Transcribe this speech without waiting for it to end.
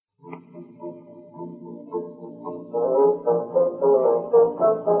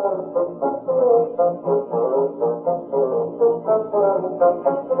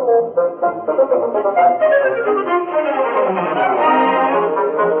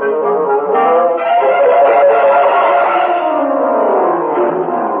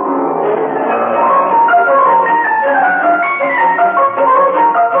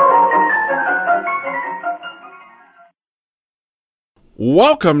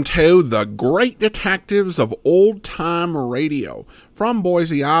Welcome to the Great Detectives of Old Time Radio. From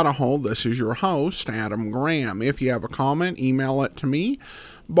Boise, Idaho, this is your host, Adam Graham. If you have a comment, email it to me,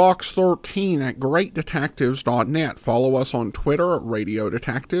 box13 at greatdetectives.net. Follow us on Twitter at Radio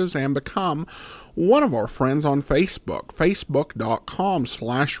Detectives and become one of our friends on Facebook,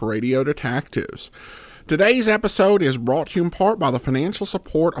 facebook.com/Radio Detectives. Today's episode is brought to you in part by the financial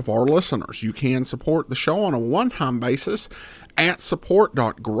support of our listeners. You can support the show on a one-time basis at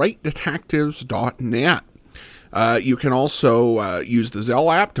support.greatdetectives.net. You can also use the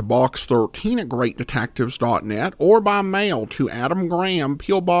Zelle app to box13 at greatdetectives.net or by mail to Adam Graham,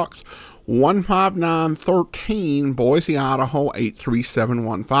 P.O. Box 15913, Boise, Idaho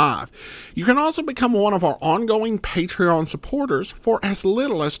 83715. You can also become one of our ongoing Patreon supporters for as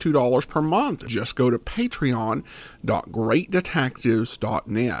little as $2 per month. Just go to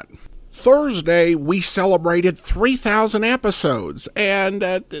patreon.greatdetectives.net. Thursday, we celebrated 3,000 episodes, and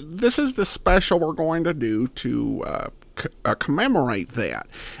this is the special we're going to do to commemorate that.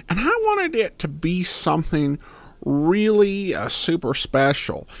 And I wanted it to be something really super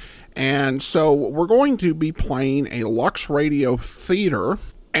special. And so we're going to be playing a Lux Radio Theater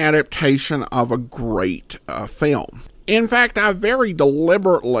adaptation of a great film. In fact, I very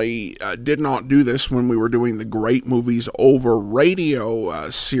deliberately did not do this when we were doing the Great Movies Over Radio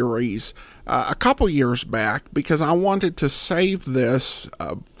series a couple years back, because I wanted to save this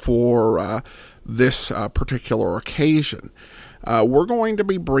for this particular occasion. We're going to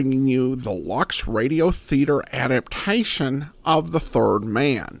be bringing you the Lux Radio Theater adaptation of The Third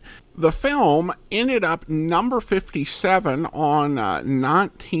Man. The film ended up number 57 on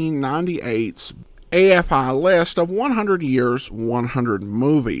 1998's AFI list of 100 Years, 100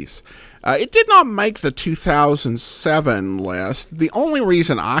 Movies. It did not make the 2007 list. The only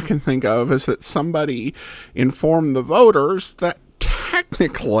reason I can think of is that somebody informed the voters that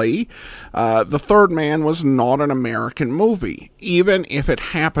technically The Third Man was not an American movie, even if it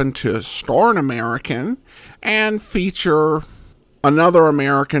happened to star an American and feature another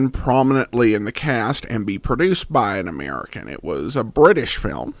American prominently in the cast and be produced by an American. It was a British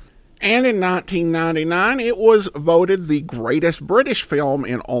film. And in 1999, it was voted the greatest British film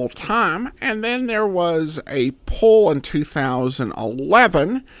in all time. And then there was a poll in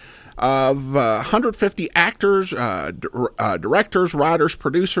 2011 of 150 actors, directors, writers,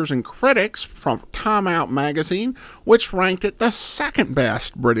 producers, and critics from Time Out magazine, which ranked it the second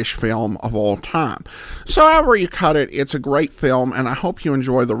best British film of all time. So however you cut it, it's a great film, and I hope you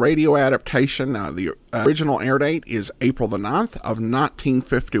enjoy the radio adaptation. The original air date is April the 9th of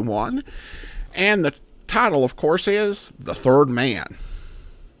 1951, and the title, of course, is The Third Man.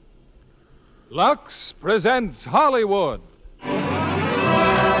 Lux presents Hollywood.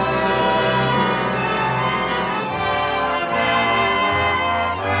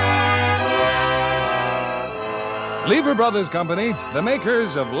 Lever Brothers Company, the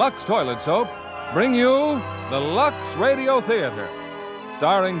makers of Lux Toilet Soap, bring you the Lux Radio Theater,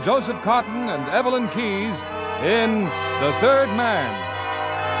 starring Joseph Cotton and Evelyn Keyes in The Third Man.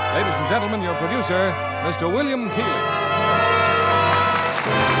 Ladies and gentlemen, your producer, Mr. William Keighley.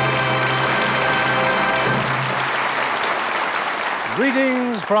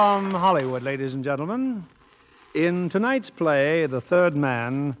 Greetings from Hollywood, ladies and gentlemen. In tonight's play, The Third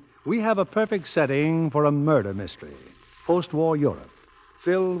Man, we have a perfect setting for a murder mystery, post-war Europe,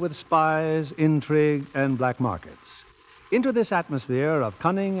 filled with spies, intrigue, and black markets. Into this atmosphere of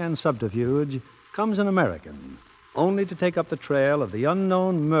cunning and subterfuge comes an American, only to take up the trail of the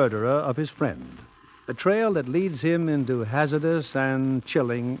unknown murderer of his friend, a trail that leads him into hazardous and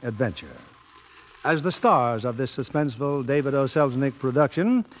chilling adventure. As the stars of this suspenseful David O. Selznick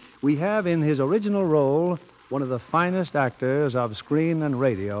production, we have in his original role one of the finest actors of screen and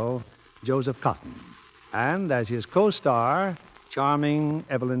radio, Joseph Cotton, and as his co-star, charming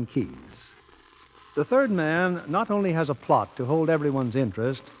Evelyn Keyes. The Third Man not only has a plot to hold everyone's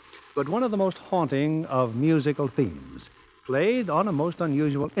interest, but one of the most haunting of musical themes, played on a most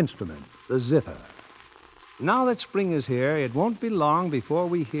unusual instrument, the zither. Now that spring is here, it won't be long before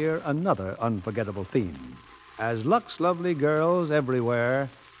we hear another unforgettable theme, as Lux lovely girls everywhere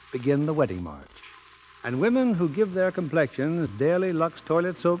begin the wedding march. And women who give their complexions daily Lux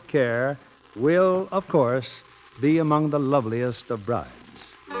toilet soap care will, of course, be among the loveliest of brides.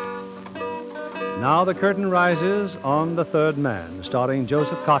 Now the curtain rises on The Third Man, starring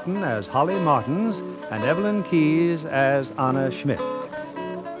Joseph Cotton as Holly Martins and Evelyn Keyes as Anna Schmidt.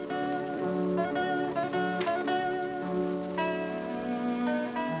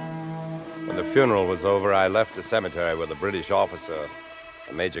 When the funeral was over, I left the cemetery with a British officer,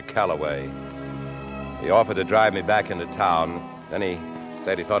 a Major Calloway. He offered to drive me back into town. Then he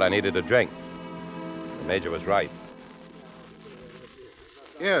Said he thought I needed a drink. The Major was right.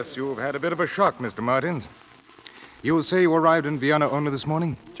 Yes, you've had a bit of a shock, Mr. Martins. You say you arrived in Vienna only this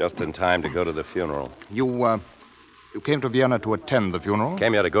morning? Just in time to go to the funeral. You came to Vienna to attend the funeral?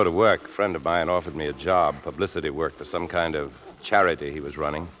 Came here to go to work. A friend of mine offered me a job, publicity work for some kind of charity he was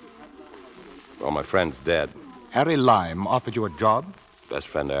running. Well, my friend's dead. Harry Lime offered you a job? Best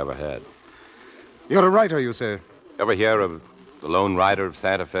friend I ever had. You're a writer, you say? Ever hear of The Lone Rider of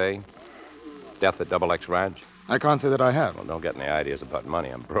Santa Fe? Death at Double X Ranch? I can't say that I have. Well, don't get any ideas about money.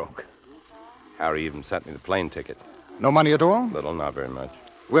 I'm broke. Harry even sent me the plane ticket. No money at all? Little, not very much.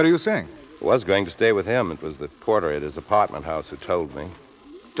 Where are you staying? I was going to stay with him. It was the porter at his apartment house who told me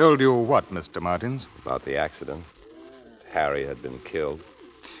Told you what, Mr. Martins? about the accident. Harry had been killed.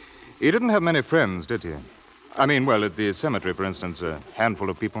 He didn't have many friends, did he? I mean, well, at the cemetery, for instance, a handful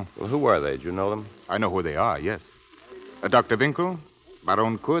of people. Well, who were they? Do you know them? I know who they are, yes. Dr. Winkel,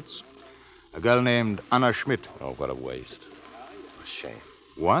 Baron Kurtz, a girl named Anna Schmidt. Oh, what a waste. A shame.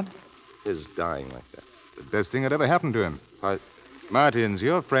 What? His dying like that. The best thing that ever happened to him. What? Martins,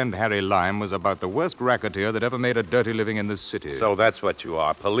 your friend Harry Lime was about the worst racketeer that ever made a dirty living in this city. So that's what you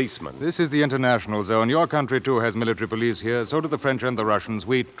are, policeman. This is the international zone. Your country, too, has military police here. So do the French and the Russians.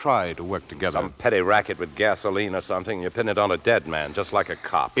 We try to work together. Some petty racket with gasoline or something. You pin it on a dead man, just like a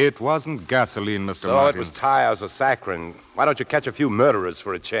cop. It wasn't gasoline, Mr. So Martins. it was tires or saccharin. Why don't you catch a few murderers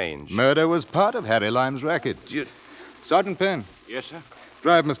for a change? Murder was part of Harry Lime's racket. Sergeant Penn, Yes, sir.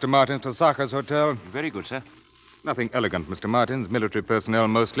 drive Mr. Martins to Sacher's Hotel. Very good, sir. Nothing elegant, Mr. Martins. Military personnel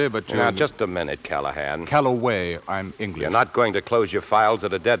mostly, but you... Now, just a minute, Callahan. Calloway, I'm English. You're not going to close your files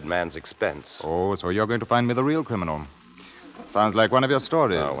at a dead man's expense. Oh, so you're going to find me the real criminal. Sounds like one of your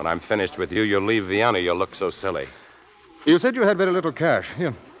stories. No, when I'm finished with you, you'll leave Vienna. You'll look so silly. You said you had very little cash.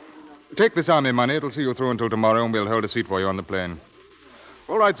 Here. Take this army money. It'll see you through until tomorrow, and we'll hold a seat for you on the plane.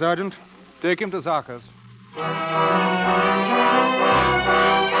 All right, Sergeant. Take him to Sacher's.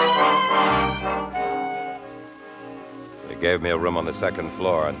 They gave me a room on the second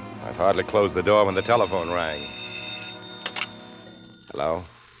floor, and I'd hardly closed the door when the telephone rang. Hello?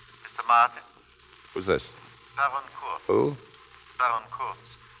 Mr. Martin, Who's this? Baron Kurtz. Who? Baron Kurtz.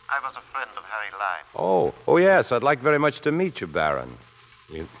 I was a friend of Harry Lime. Oh, yes. I'd like very much to meet you, Baron.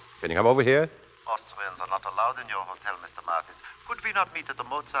 Can you come over here? Austrians are not allowed in your hotel, Mr. Martin. Could we not meet at the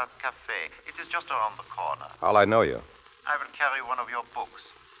Mozart Cafe? It is just around the corner. How'll I know you? I will carry one of your books.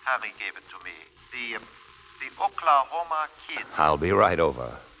 Harry gave it to me. The Oklahoma Kid. I'll be right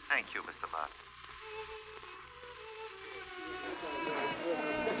over. Thank you, Mr. Martin.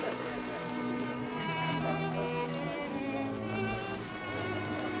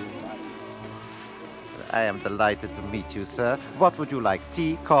 I am delighted to meet you, sir. What would you like?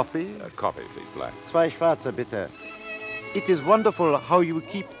 Tea, coffee? Coffee, please, black. Zwei Schwarze, bitte. It is wonderful how you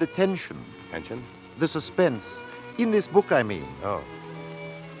keep the tension, Pension? the suspense. In this book, I mean. Oh.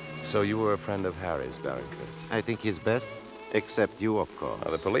 So you were a friend of Harry's, Baron Kurtz. I think he's best, except you, of course.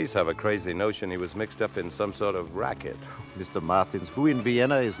 Now, the police have a crazy notion he was mixed up in some sort of racket. Mr. Martins, who in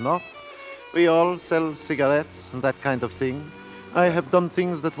Vienna is not? We all sell cigarettes and that kind of thing. I have done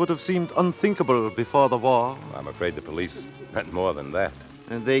things that would have seemed unthinkable before the war. I'm afraid the police meant more than that.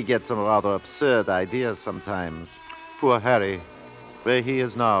 And they get some rather absurd ideas sometimes. Poor Harry. Where he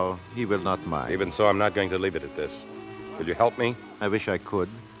is now, he will not mind. Even so, I'm not going to leave it at this. Will you help me? I wish I could.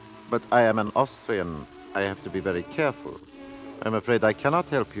 But I am an Austrian. I have to be very careful. I'm afraid I cannot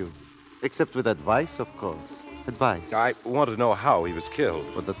help you. Except with advice, of course. Advice. I want to know how he was killed.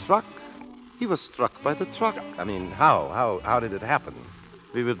 For the truck? He was struck by the truck. I mean, how? How did it happen?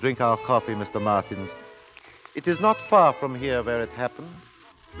 We will drink our coffee, Mr. Martins. It is not far from here where it happened.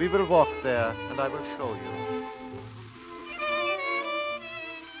 We will walk there, and I will show you.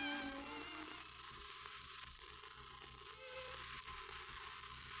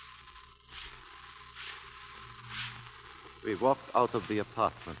 We walked out of the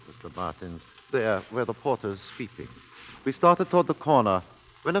apartment, Mr. Martins, there where the porter is sleeping. We started toward the corner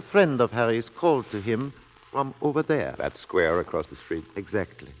when a friend of Harry's called to him from over there. That square across the street.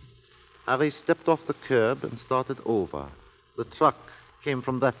 Exactly. Harry stepped off the curb and started over. The truck came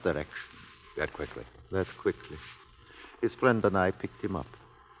from that direction. That quickly. That quickly. His friend and I picked him up.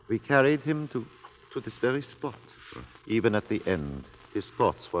 We carried him to this very spot. Even at the end, his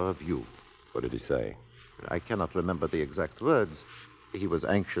thoughts were of you. What did he say? I cannot remember the exact words. He was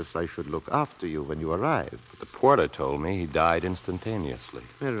anxious I should look after you when you arrived. But the porter told me he died instantaneously.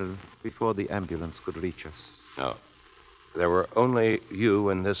 Well, before the ambulance could reach us. No. There were only you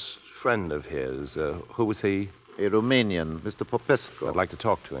and this friend of his. Who was he? A Romanian, Mr. Popescu. I'd like to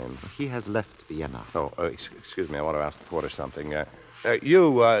talk to him. He has left Vienna. Oh, excuse me. I want to ask the porter something. Did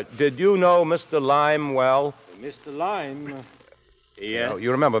you know Mr. Lime well? Mr. Lime? Yes.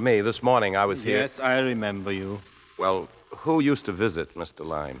 You remember me. This morning I was here. Yes, I remember you. Well, who used to visit Mr.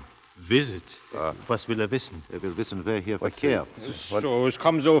 Lime? Visit? Was will wissen? will wissen, wer hier verkehrt. So, es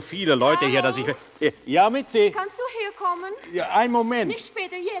kommen so viele Leute hier, dass ich... Ja, Mitzi? Kannst du herkommen? Ja, einen Moment. Nicht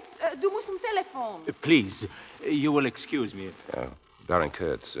später, jetzt. Du musst am Telefon. Please, you will excuse me. Baron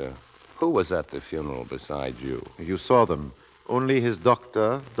Kurtz, who was at the funeral besides you? You saw them. Only his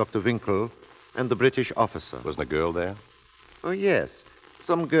doctor, Dr. Winkle, and the British officer. Wasn't a girl there? Oh, yes.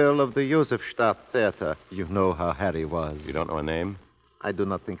 Some girl of the Josefstadt Theater. You know how Harry was. You don't know her name? I do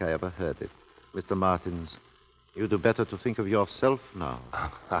not think I ever heard it. Mr. Martins, you do better to think of yourself now.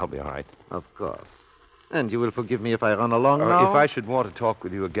 I'll be all right. Of course. And you will forgive me if I run along now? If I should want to talk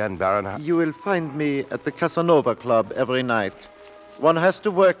with you again, Baron, You will find me at the Casanova Club every night. One has to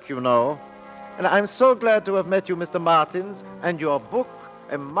work, you know. And I'm so glad to have met you, Mr. Martins, and your book,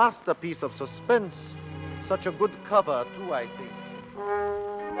 a masterpiece of suspense. Such a good cover, too, I think.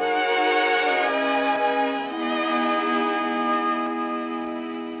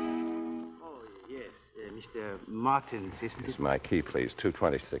 Mr. Martins, isn't it? It's my key, please.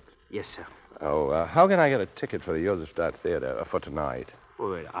 226. Yes, sir. Oh, how can I get a ticket for the Josefstadt Theater for tonight?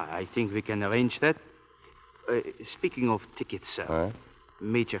 Well, I think we can arrange that. Speaking of tickets, sir.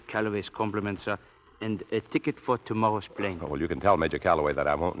 Major Calloway's compliments, sir. And a ticket for tomorrow's plane. Oh, well, you can tell Major Calloway that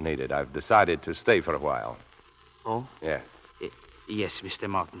I won't need it. I've decided to stay for a while. Oh? Yeah. Yes, Mr.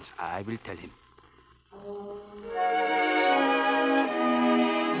 Martins. I will tell him.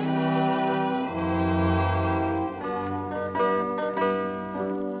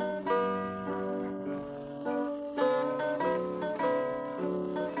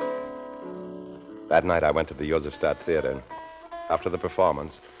 That night I went to the Josefstadt Theater. After the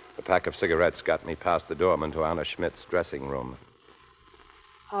performance, a pack of cigarettes got me past the doorman to Anna Schmidt's dressing room.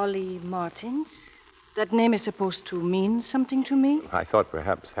 Holly Martins? That name is supposed to mean something to me? I thought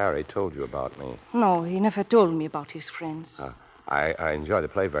perhaps Harry told you about me. No, he never told me about his friends. I enjoyed the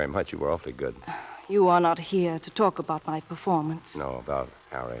play very much. You were awfully good. You are not here to talk about my performance. No, about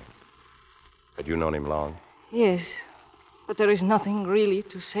Harry. Had you known him long? Yes, but there is nothing really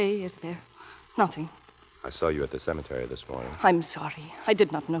to say, is there? Nothing. I saw you at the cemetery this morning. I'm sorry. I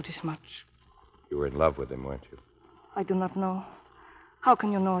did not notice much. You were in love with him, weren't you? I do not know. How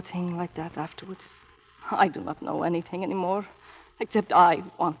can you know a thing like that afterwards? I do not know anything anymore, except I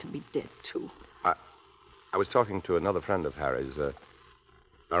want to be dead, too. I was talking to another friend of Harry's,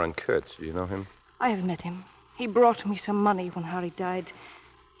 Baron Kurtz. Do you know him? I have met him. He brought me some money when Harry died.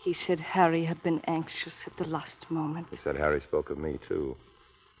 He said Harry had been anxious at the last moment. He said Harry spoke of me, too.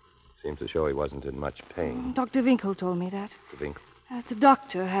 Seems to show he wasn't in much pain. Dr. Winkle told me that. Dr. Winkle? The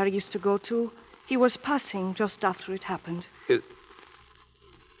doctor Harry used to go to, he was passing just after it happened.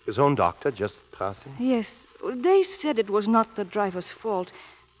 His own doctor just passing? Yes. They said it was not the driver's fault.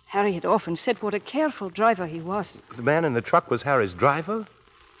 Harry had often said what a careful driver he was. The man in the truck was Harry's driver?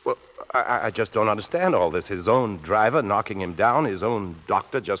 Well, I just don't understand all this. His own driver knocking him down, his own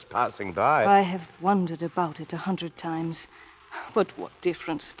doctor just passing by. I have wondered about it 100 times. But what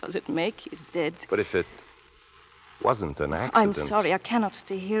difference does it make? He's dead. But if it wasn't an accident... I'm sorry, I cannot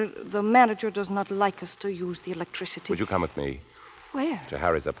stay here. The manager does not like us to use the electricity. Would you come with me? Where? To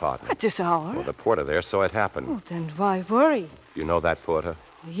Harry's apartment. At this hour? Well, the porter there saw it happen. Oh, then why worry? You know that porter?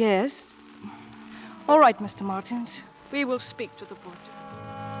 Yes. All right, Mr. Martins. We will speak to the porter.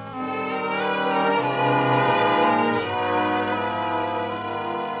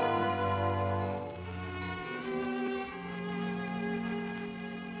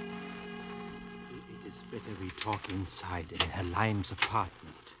 It is better we talk inside in Herr Lime's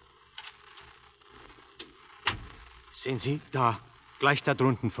apartment. Sehen Sie, da, gleich da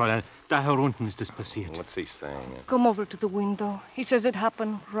drunten, Fräulein. Da herunten ist es passiert. What's he saying? Come over to the window. He says it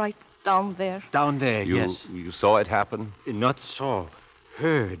happened right down there. Down there, yes. You saw it happen? Not saw.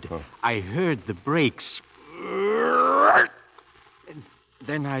 Heard. Oh. I heard the brakes. And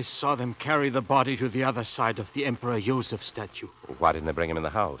then I saw them carry the body to the other side of the Emperor Joseph statue. Why didn't they bring him in the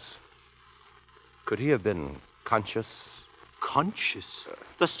house? Could he have been conscious? Conscious?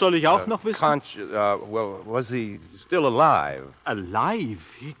 Das soll ich auch noch wissen? Conscious. Well, was he still alive? Alive?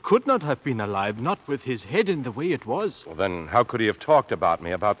 He could not have been alive, not with his head in the way it was. Well, then how could he have talked about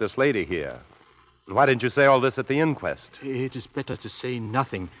me, about this lady here? And why didn't you say all this at the inquest? It is better to say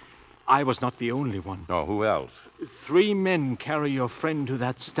nothing. I was not the only one. No, who else? 3 men carry your friend to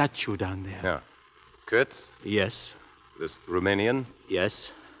that statue down there. Yeah. Kurtz? Yes. This Romanian?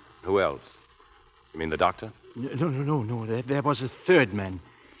 Yes. Who else? You mean the doctor? No. There was a 3rd man.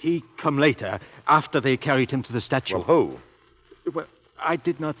 He come later, after they carried him to the statue. Well, who? Well, I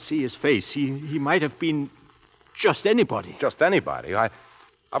did not see his face. He might have been just anybody. Just anybody? I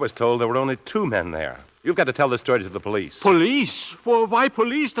was told there were only 2 men there. You've got to tell this story to the police. Police? Well, why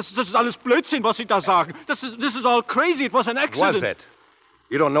police? Das ist alles Blödsinn, was Sie da sagen. This is all crazy. It was an accident. Was it?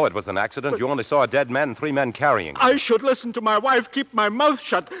 You don't know it was an accident. You only saw a dead man and 3 men carrying him. I should listen to my wife, keep my mouth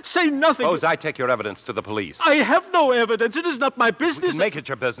shut, say nothing. Suppose I take your evidence to the police. I have no evidence. It is not my business. You can make it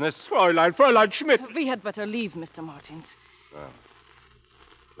your business. Fräulein Schmidt. We had better leave, Mr. Martins. Oh.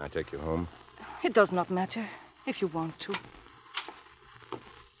 Can I take you home? It does not matter, if you want to.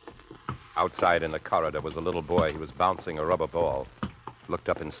 Outside in the corridor was a little boy. He was bouncing a rubber ball. Looked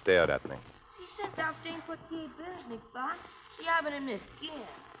up and stared at me. Sie sind auf den Portier böse, nicht wahr? Sie haben ihn nicht gern.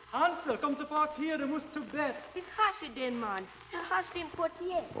 Hansel, komm sofort hier, du musst zu Bett. Ich hasse den Mann. Ich hasse den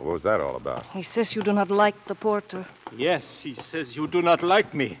Portier. Well, what was that all about? He says you do not like the porter. Yes, he says you do not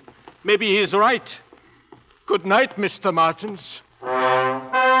like me. Maybe he is right. Good night, Mr. Martins.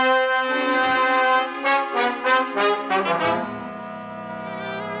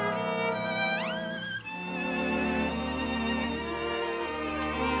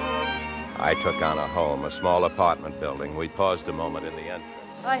 I took on a home, a small apartment building. We paused a moment in the entrance.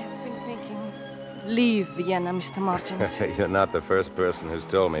 I have been thinking. Leave Vienna, Mr. Martins. You're not the first person who's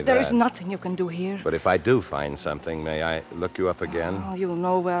told me that. There is nothing you can do here. But if I do find something, may I look you up again? Oh, you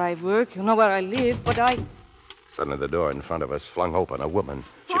know where I work, you know where I live, but I... Suddenly the door in front of us flung open. A woman.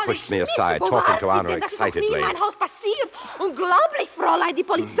 She pushed me aside, talking to Anna excitedly. Das ist mein Haus passiert. Unglaublich, Fräulein. Die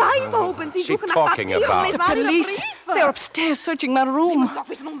Polizei ist oben. Sie She suchen nach talking Papieren. about? Es The waren police, Briefe. they're upstairs searching my Sie room. müssen doch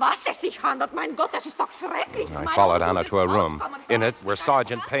wissen, was es sich handelt. Mein Gott, das ist doch schrecklich. I Mein followed Haus Anna ist to a room. rauskommen. In it were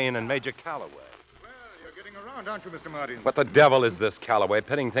Sergeant Payne and Major Calloway. You're getting around, aren't you, Mr. Martin? What the devil is this, Calloway?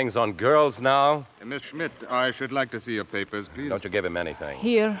 Pitting things on girls now? Miss Schmidt, I should like to see your papers, please. Don't you give him anything.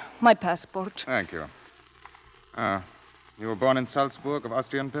 Here, my passport. Thank you. You were born in Salzburg of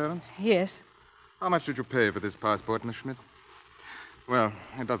Austrian parents? Yes. How much did you pay for this passport, Miss Schmidt? Well,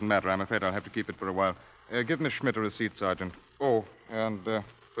 it doesn't matter. I'm afraid I'll have to keep it for a while. Give Miss Schmidt a receipt, Sergeant. Oh, and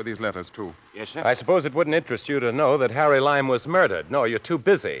for these letters, too. Yes, sir. I suppose it wouldn't interest you to know that Harry Lime was murdered. No, you're too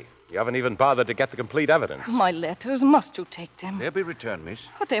busy. You haven't even bothered to get the complete evidence. My letters, must you take them? They'll be returned, miss.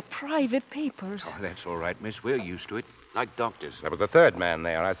 But they're private papers. Oh, that's all right, miss. We're used to it. Like doctors. There was a 3rd man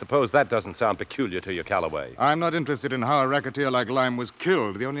there. I suppose that doesn't sound peculiar to you, Calloway. I'm not interested in how a racketeer like Lime was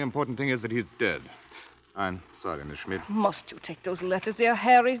killed. The only important thing is that he's dead. I'm sorry, Miss Schmidt. Must you take those letters? They're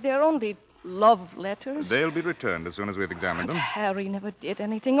Harry's. They're only love letters. They'll be returned as soon as we've examined them. Harry never did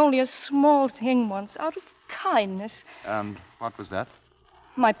anything, only a small thing once, out of kindness. And what was that?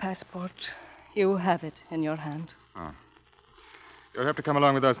 My passport. You have it in your hand. Oh. You'll have to come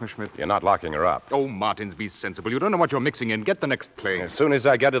along with us, Miss Schmidt. You're not locking her up. Oh, Martins, be sensible. You don't know what you're mixing in. Get the next plane. As soon as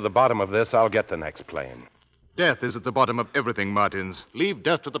I get to the bottom of this, I'll get the next plane. Death is at the bottom of everything, Martins. Leave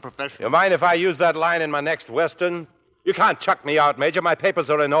death to the professionals. You mind if I use that line in my next Western? You can't chuck me out, Major. My papers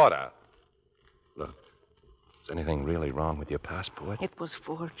are in order. Look, is anything really wrong with your passport? It was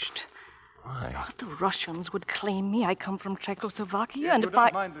forged. Why? Oh, the Russians would claim me. I come from Czechoslovakia, and you if don't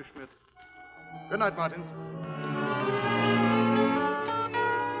I... mind, Miss Schmidt. Good night, Martins.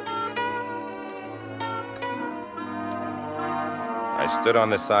 I stood on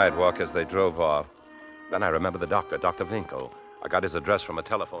the sidewalk as they drove off. Then I remembered the doctor, Dr. Winkle. I got his address from a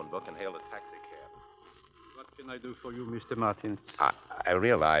telephone book and hailed a taxicab. What can I do for you, Mr. Martins? I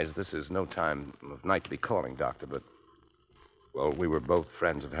realize this is no time of night to be calling, Doctor, but... Well, we were both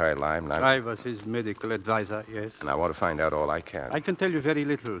friends of Harry Lime, and I was his medical advisor, yes. And I want to find out all I can. I can tell you very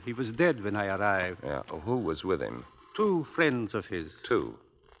little. He was dead when I arrived. Yeah. Who was with him? 2 friends of his. 2?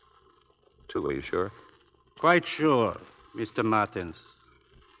 2, are you sure? Quite sure, Mr. Martins.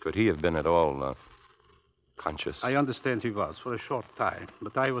 Could he have been at all conscious? I understand he was for a short time,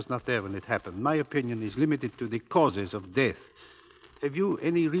 but I was not there when it happened. My opinion is limited to the causes of death. Have you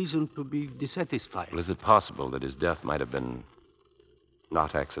any reason to be dissatisfied? Well, is it possible that his death might have been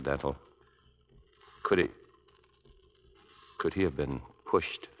not accidental? Could he have been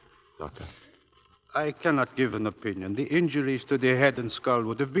pushed, Doctor? I cannot give an opinion. The injuries to the head and skull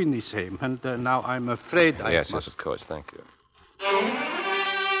would have been the same, and now I'm afraid I Yes, must... yes, of course. Thank you.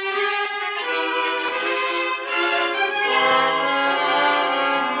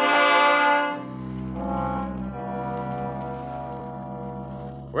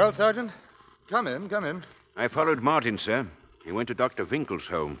 Well, Sergeant, come in, come in. I followed Martin, sir. He went to Dr. Winkle's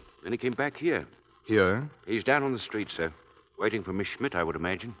home. Then he came back here. Here? He's down on the street, sir. Waiting for Miss Schmidt, I would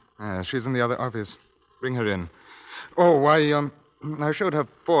imagine. She's in the other office. Bring her in. Oh, I showed her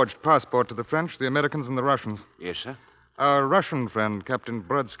forged passport to the French, the Americans, and the Russians. Yes, sir. Our Russian friend, Captain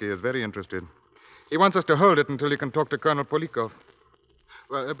Brodsky, is very interested. He wants us to hold it until he can talk to Colonel Polikov.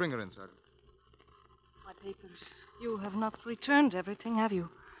 Well, bring her in, Sergeant. My papers. You have not returned everything, have you?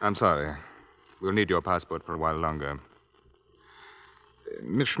 I'm sorry. We'll need your passport for a while longer.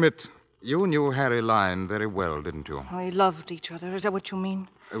 Miss Schmidt, you knew Harry Lime very well, didn't you? We loved each other. Is that what you mean?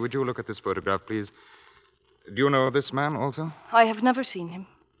 Would you look at this photograph, please? Do you know this man also? I have never seen him.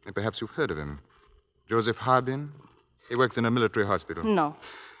 Perhaps you've heard of him. Joseph Harbin? He works in a military hospital. No.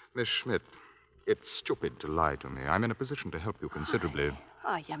 Miss Schmidt, it's stupid to lie to me. I'm in a position to help you considerably.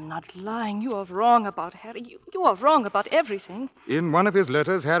 I am not lying. You are wrong about Harry. You are wrong about everything. In one of his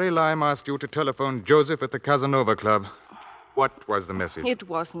letters, Harry Lime asked you to telephone Joseph at the Casanova Club. What was the message? It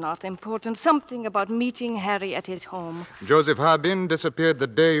was not important. Something about meeting Harry at his home. Joseph Harbin disappeared the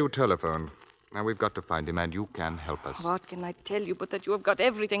day you telephoned. Now, we've got to find him, and you can help us. What can I tell you but that you have got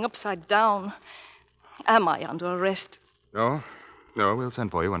everything upside down? Am I under arrest? No. No, we'll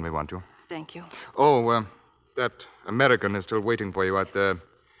send for you when we want you. Thank you. Oh, that American is still waiting for you out there.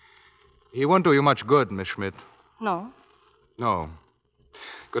 He won't do you much good, Miss Schmidt. No? No.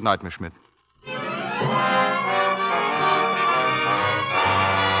 Good night, Miss Schmidt.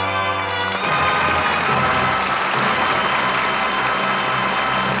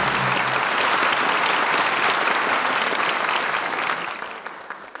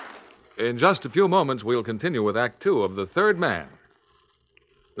 In just a few moments, we'll continue with Act Two of The Third Man.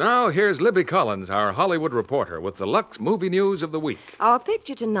 Now, here's Libby Collins, our Hollywood reporter, with the Lux movie news of the week. Our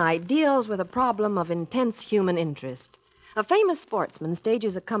picture tonight deals with a problem of intense human interest. A famous sportsman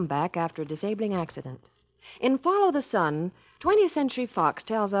stages a comeback after a disabling accident. In Follow the Sun, 20th Century Fox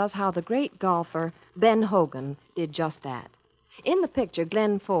tells us how the great golfer Ben Hogan did just that. In the picture,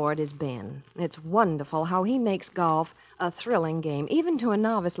 Glenn Ford is Ben. It's wonderful how he makes golf a thrilling game, even to a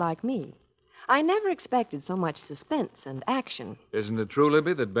novice like me. I never expected so much suspense and action. Isn't it true,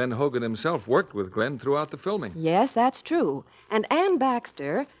 Libby, that Ben Hogan himself worked with Glenn throughout the filming? Yes, that's true. And Ann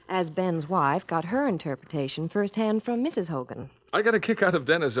Baxter, as Ben's wife, got her interpretation firsthand from Mrs. Hogan. I got a kick out of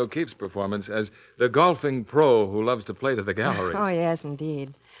Dennis O'Keefe's performance as the golfing pro who loves to play to the galleries. Oh, yes,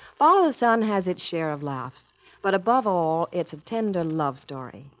 indeed. Follow the Sun has its share of laughs, but above all, it's a tender love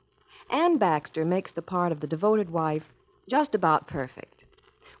story. Ann Baxter makes the part of the devoted wife just about perfect.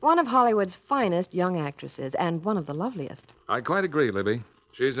 One of Hollywood's finest young actresses, and one of the loveliest. I quite agree, Libby.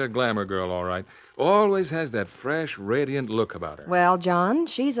 She's a glamour girl, all right. Always has that fresh, radiant look about her. Well, John,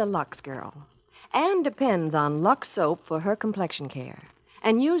 she's a Lux girl. Ann depends on Lux soap for her complexion care,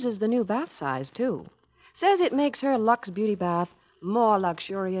 and uses the new bath size, too. Says it makes her Lux beauty bath more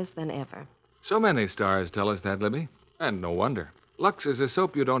luxurious than ever. So many stars tell us that, Libby. And no wonder. Lux is a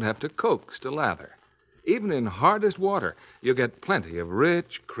soap you don't have to coax to lather. Even in hardest water, you get plenty of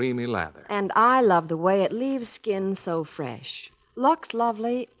rich, creamy lather. And I love the way it leaves skin so fresh. Lux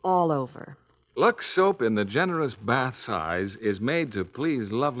lovely all over. Lux soap in the generous bath size is made to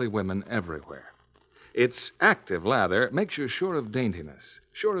please lovely women everywhere. Its active lather makes you sure of daintiness,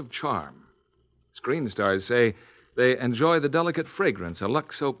 sure of charm. Screen stars say they enjoy the delicate fragrance a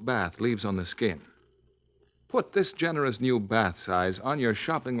Lux soap bath leaves on the skin. Put this generous new bath size on your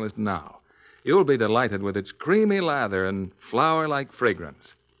shopping list now. You'll be delighted with its creamy lather and flower-like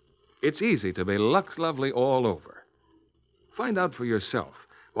fragrance. It's easy to be Lux lovely all over. Find out for yourself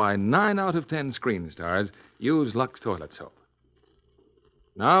why 9 out of 10 screen stars use Lux toilet soap.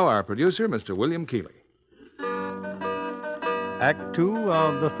 Now, our producer, Mr. William Keeley. Act Two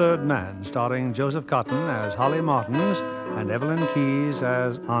of The Third Man, starring Joseph Cotton as Holly Martins and Evelyn Keyes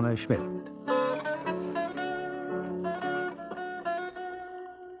as Anna Schmidt.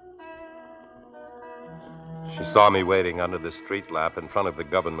 She saw me waiting under the street lamp in front of the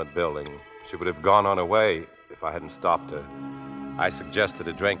government building. She would have gone on her way if I hadn't stopped her. I suggested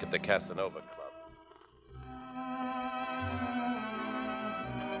a drink at the Casanova Club.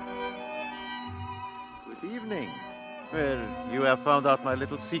 Good evening. Well, you have found out my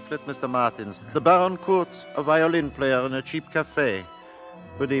little secret, Mr. Martins. The Baron Kurtz, a violin player in a cheap cafe.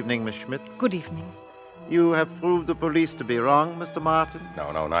 Good evening, Miss Schmidt. Good evening. You have proved the police to be wrong, Mr. Martin?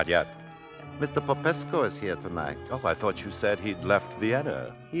 No, not yet. Mr. Popesco is here tonight. Oh, I thought you said he'd left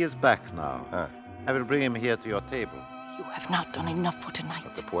Vienna. He is back now. Huh. I will bring him here to your table. You have not done enough for tonight.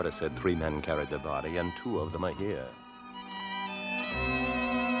 The reporter said 3 men carried the body, and 2 of them are here.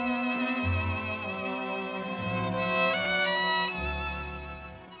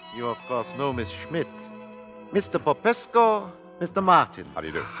 You, of course, know Miss Schmidt. Mr. Popesco, Mr. Martin. How do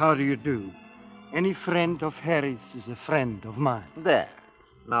you do? How do you do? Any friend of Harry's is a friend of mine. There.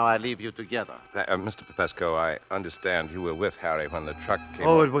 Now I leave you together. Mr. Popesco, I understand you were with Harry when the truck came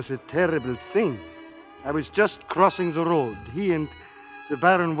Oh, up. it was a terrible thing. I was just crossing the road. He and The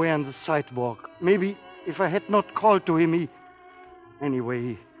Baron were on the sidewalk. Maybe if I had not called to him,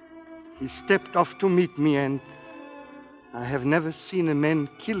 Anyway, he stepped off to meet me, and I have never seen a man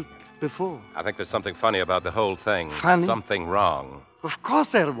killed before. I think there's something funny about the whole thing. Funny? Something wrong. Of course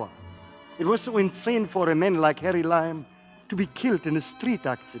there was. It was so insane for a man like Harry Lime to be killed in a street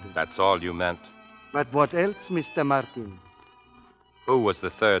accident. That's all you meant? But what else, Mr. Martin? Who was the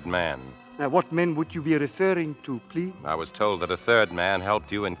third man? Now, what man would you be referring to, please? I was told that a third man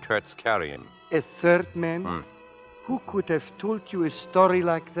helped you in Kurt's carrying. A third man? Who could have told you a story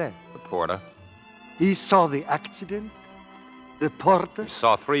like that? The porter. He saw the accident? The porter? He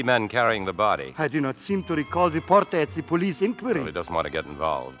saw 3 men carrying the body. I do not seem to recall the porter at the police inquiry. Well, he doesn't want to get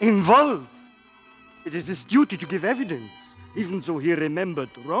involved. Involved? It is his duty to give evidence, even though he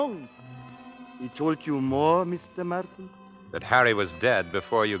remembered wrong. He told you more, Mr. Martin? That Harry was dead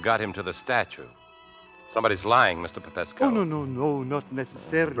before you got him to the statue. Somebody's lying, Mr. Popescu. Oh, no, not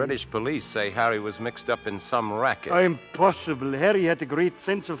necessarily. The British police say Harry was mixed up in some racket. Impossible. Harry had a great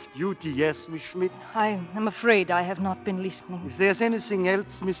sense of duty, yes, Miss Schmidt? I am afraid I have not been listening. If there's anything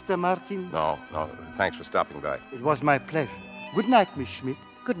else, Mr. Martin? No. Thanks for stopping by. It was my pleasure. Good night, Miss Schmidt.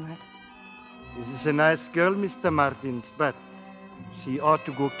 Good night. This is a nice girl, Mr. Martins, but she ought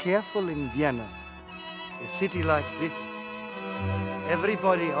to go careful in Vienna. A city like this,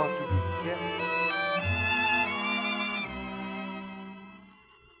 everybody ought to be careful.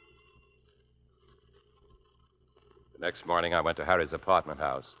 The next morning, I went to Harry's apartment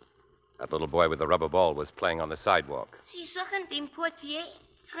house. That little boy with the rubber ball was playing on the sidewalk. Sie suchen den Portier.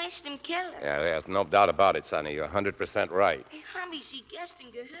 Heißt im Keller. Yeah, no doubt about it, Sonny. You're 100% right. Ich habe Sie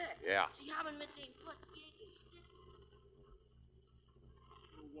gestern gehört. Yeah. Sie haben mit dem Portier gesprochen.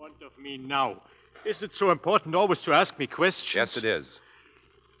 You want of me now? Is it so important always to ask me questions? Yes, it is.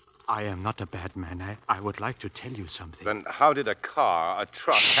 I am not a bad man. I would like to tell you something. Then how did a truck...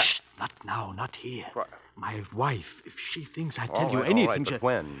 Shh! Not now, not here. What? My wife, if she thinks I tell you All anything... right, but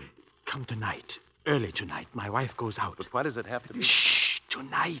when? Come tonight. Early tonight. My wife goes out. But why does it have to be... Shh!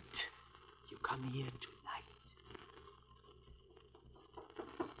 Tonight. You come here tonight.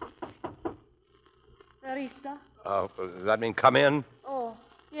 Barista? Does that mean come in? Oh,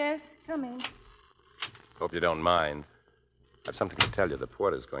 yes, come in. Hope you don't mind. I've something to tell you. The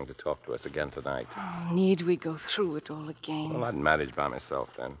porter's going to talk to us again tonight. Oh, need we go through it all again? Well, I'd manage by myself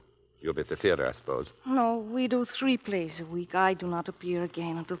then. You'll be at the theater, I suppose. No, we do 3 plays a week. I do not appear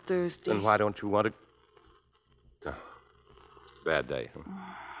again until Thursday. Then why don't you want to... Oh, bad day.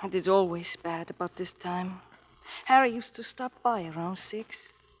 It is always bad about this time. Harry used to stop by around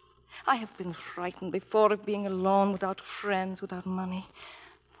 6. I have been frightened before of being alone without friends, without money.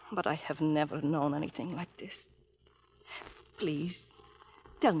 But I have never known anything like this. Please,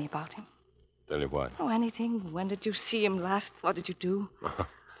 tell me about him. Tell you what? Oh, anything. When did you see him last? What did you do?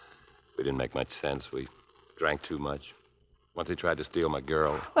 We didn't make much sense. We drank too much. Once he tried to steal my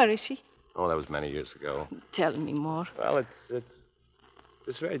girl. Where is she? Oh, that was many years ago. Tell me more. Well,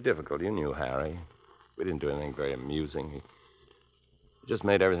 it's very difficult. You knew Harry. We didn't do anything very amusing. He just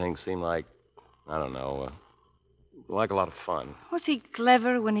made everything seem like, I don't know, like a lot of fun. Was he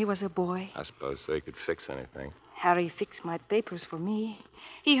clever when he was a boy? I suppose so. He could fix anything. Harry fixed my papers for me.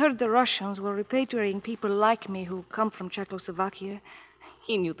 He heard the Russians were repatriating people like me who come from Czechoslovakia.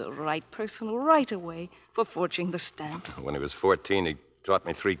 He knew the right person right away for forging the stamps. When he was 14, he taught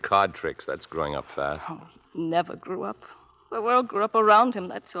me 3 card tricks. That's growing up fast. Oh, he never grew up. The world grew up around him,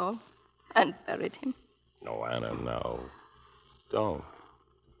 that's all. And buried him. No, Anna, no. Don't.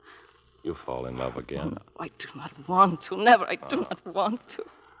 You'll fall in love again. Oh, I do not want to. Never. I do not want to.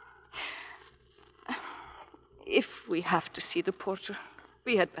 If we have to see the porter,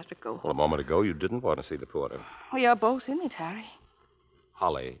 we had better go. Well, a moment ago, you didn't want to see the porter. We are both in it, Harry.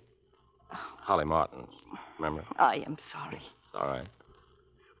 Holly. Holly Martin. Remember? I am sorry. It's all right.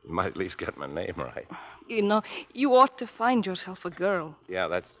 You might at least get my name right. You know, you ought to find yourself a girl. Yeah,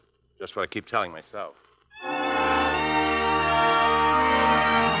 that's just what I keep telling myself.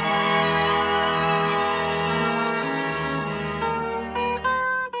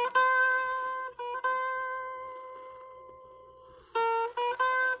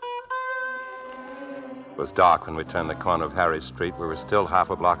 It was dark when we turned the corner of Harry Street. We were still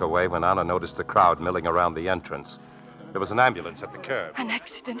half a block away when Anna noticed the crowd milling around the entrance. There was an ambulance at the curb. An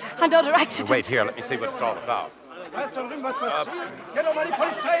accident. Another accident. Wait here. Let me see what it's all about.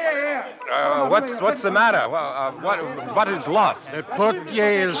 What's the matter? What is lost? The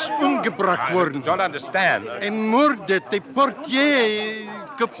portier is umgebracht worden. Don't understand. Ermordet. The portier...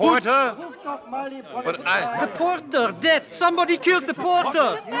 Porter? The porter, dead. Somebody kills the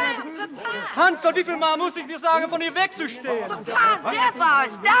porter. Hansel, wie viel Mal muss ich dir sagen, von hier wegzustehen? Papa, der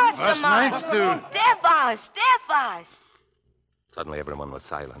war's. Da ist der Was Mann. meinst du? Der war's. Suddenly, everyone was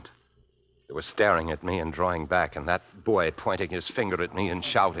silent. They were staring at me and drawing back, and that boy pointing his finger at me and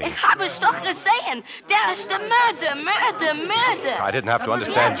shouting. Ich habe es doch gesehen. Der ist der Mörder. I didn't have to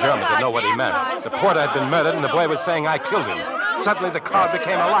understand German to know what he meant. The porter had been murdered, and the boy was saying I killed him. Suddenly, the crowd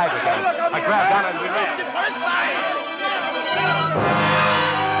became alive again. I grabbed on and we ran.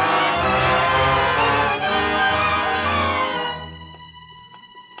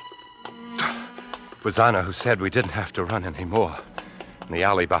 It was Anna who said we didn't have to run anymore. And the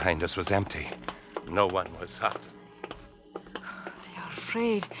alley behind us was empty. No one was out. They are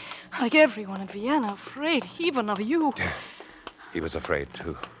afraid. Like everyone in Vienna, afraid, even of you. He was afraid,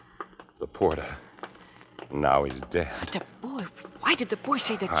 too. The porter. Now he's dead. But the boy, why did the boy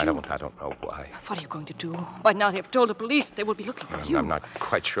say that I don't know why. What are you going to do? By now they've told the police. They will be looking for you. I'm not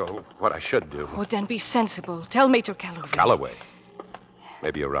quite sure what I should do. Well, then be sensible. Tell Major Calloway. Calloway?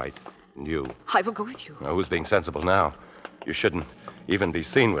 Maybe you're right. And you. I will go with you. Now, who's being sensible now? You shouldn't even be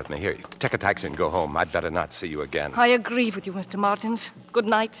seen with me. Here, take a taxi and go home. I'd better not see you again. I agree with you, Mr. Martins. Good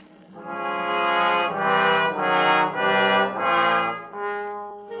night.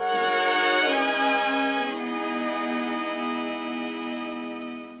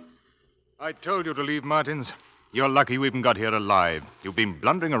 I told you to leave, Martins. You're lucky you even got here alive. You've been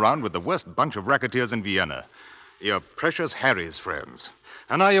blundering around with the worst bunch of racketeers in Vienna. You're precious Harry's friends.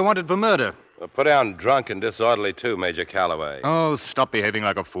 And now you're wanted for murder. Well, put down drunk and disorderly, too, Major Calloway. Oh, stop behaving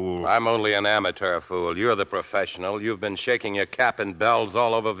like a fool. I'm only an amateur fool. You're the professional. You've been shaking your cap and bells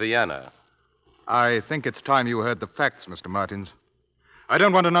all over Vienna. I think it's time you heard the facts, Mr. Martins. I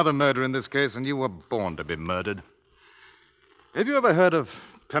don't want another murder in this case, and you were born to be murdered. Have you ever heard of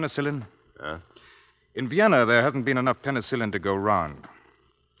penicillin? Huh? In Vienna, there hasn't been enough penicillin to go round.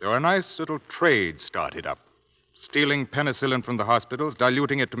 There are a nice little trade started up. Stealing penicillin from the hospitals,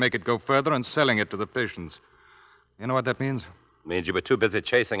 diluting it to make it go further, and selling it to the patients. You know what that means? It means you were too busy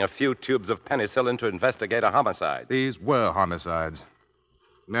chasing a few tubes of penicillin to investigate a homicide. These were homicides.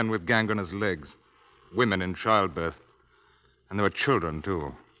 Men with gangrenous legs. Women in childbirth. And there were children,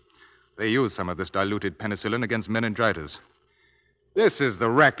 too. They used some of this diluted penicillin against meningitis. This is the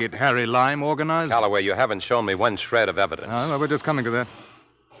racket Harry Lime organized. Calloway, you haven't shown me one shred of evidence. Well, we're just coming to that.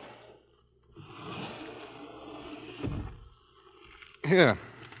 Here.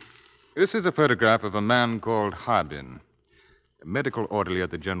 This is a photograph of a man called Harbin, a medical orderly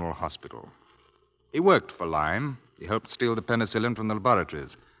at the General Hospital. He worked for Lime. He helped steal the penicillin from the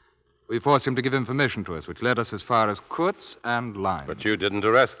laboratories. We forced him to give information to us, which led us as far as Kurtz and Lime. But you didn't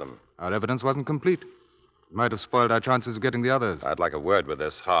arrest them. Our evidence wasn't complete. It might have spoiled our chances of getting the others. I'd like a word with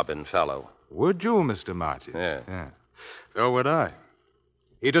this Harbin fellow. Would you, Mr. Martins? Yeah. So would I.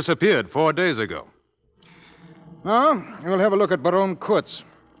 He disappeared 4 days ago. Now, we'll have a look at Baron Kurtz.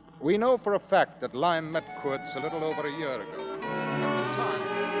 We know for a fact that Lime met Kurtz a little over a year ago.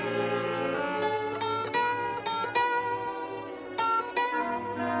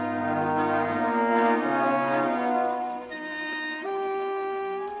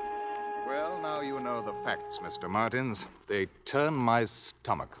 Well, now you know the facts, Mr. Martins. They turn my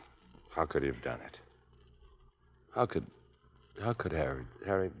stomach. How could he have done it? How could Harry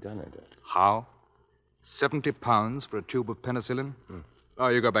have done it? How? 70 pounds for a tube of penicillin? Oh,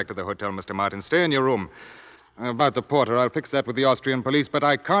 you go back to the hotel, Mr. Martin. Stay in your room. About the porter, I'll fix that with the Austrian police, but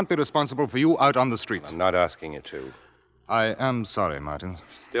I can't be responsible for you out on the streets. I'm not asking you to. I am sorry, Martin.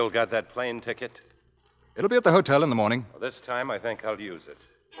 Still got that plane ticket? It'll be at the hotel in the morning. Well, this time, I think I'll use it.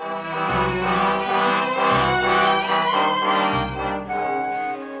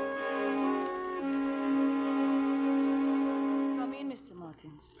 Come in, Mr.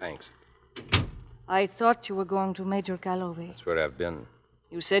 Martins. Thanks. I thought you were going to Major Calloway. That's where I've been.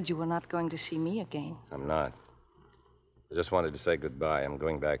 You said you were not going to see me again. I'm not. I just wanted to say goodbye. I'm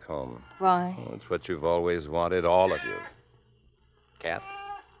going back home. Why? Oh, it's what you've always wanted, all of you. Cat?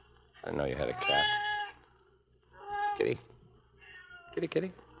 I didn't know you had a cat. Kitty?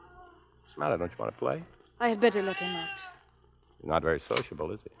 Kitty? What's the matter? Don't you want to play? I had better let him out. He's not very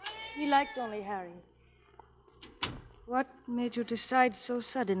sociable, is he? He liked only Harry. What made you decide so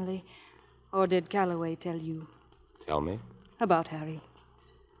suddenly? Or did Calloway tell you? Tell me. About Harry.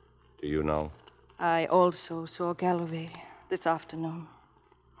 Do you know? I also saw Calloway this afternoon.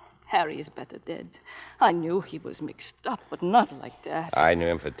 Harry is better dead. I knew he was mixed up, but not like that. I knew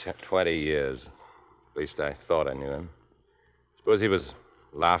him for 20 years. At least I thought I knew him. Suppose he was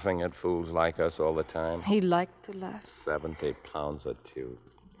laughing at fools like us all the time? He liked to laugh. 70 pounds a tube.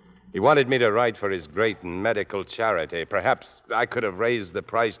 He wanted me to write for his great medical charity. Perhaps I could have raised the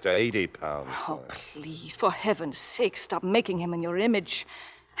price to 80 pounds. Oh, please, for heaven's sake, stop making him in your image.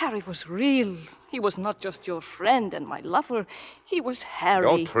 Harry was real. He was not just your friend and my lover. He was Harry.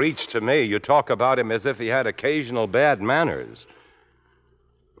 Don't preach to me. You talk about him as if he had occasional bad manners.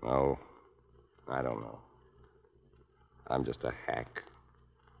 Oh, I don't know. I'm just a hack.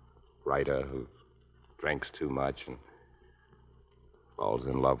 Writer who drinks too much and falls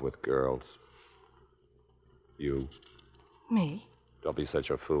in love with girls. You? Me? Don't be such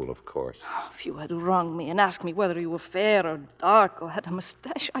a fool, of course. If you had wronged me and asked me whether you were fair or dark or had a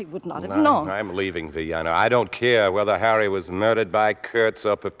mustache, I would not have known. I'm leaving Vienna. I don't care whether Harry was murdered by Kurtz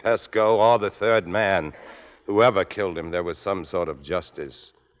or Popesco or the third man. Whoever killed him, there was some sort of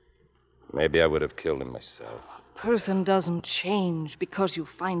justice. Maybe I would have killed him myself. A person doesn't change because you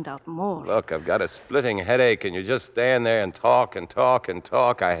find out more. Look, I've got a splitting headache, and you just stand there and talk and talk and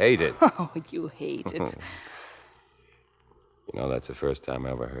talk. I hate it. Oh, you hate it. You know, that's the first time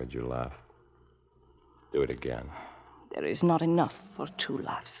I ever heard you laugh. Do it again. There is not enough for 2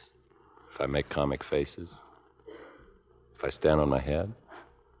 laughs. If I make comic faces? If I stand on my head?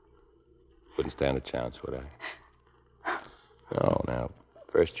 Wouldn't stand a chance, would I? No, now,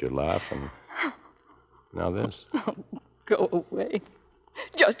 first you laugh, and now this. Oh, go away.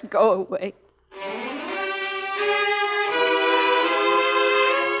 Just go away.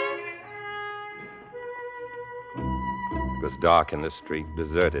 It was dark in the street,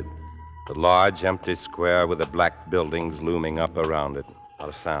 deserted. A large, empty square with the black buildings looming up around it. Not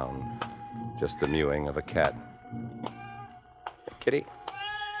a sound. Just the mewing of a cat. Hey, kitty.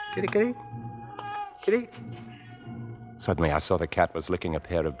 Kitty, kitty. Kitty. Suddenly, I saw the cat was licking a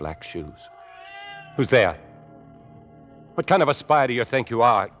pair of black shoes. Who's there? What kind of a spy do you think you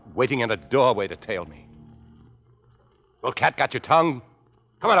are, waiting in a doorway to tail me? Well, cat, got your tongue?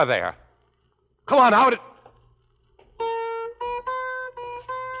 Come out of there. Come on, out.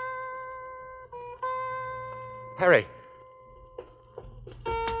 Harry.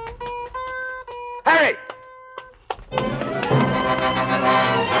 Harry!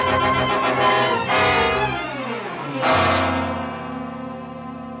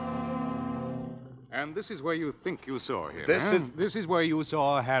 And this is where you think you saw him. This is where you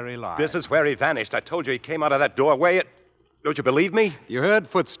saw Harry Lime. This is where he vanished. I told you he came out of that doorway. Don't you believe me? You heard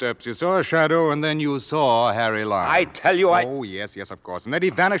footsteps, you saw a shadow, and then you saw Harry Lime. I tell you, Oh, yes, of course. And then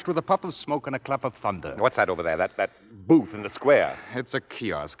he vanished with a puff of smoke and a clap of thunder. What's that over there? That booth in the square? It's a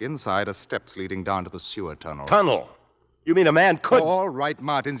kiosk. Inside are steps leading down to the sewer tunnel. Tunnel? You mean a man could... All right,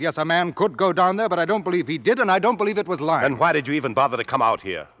 Martins. Yes, a man could go down there, but I don't believe he did, and I don't believe it was Lime. Then why did you even bother to come out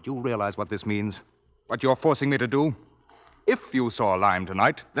here? Do you realize what this means? What you're forcing me to do? If you saw Lime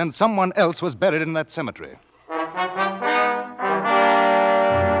tonight, then someone else was buried in that cemetery.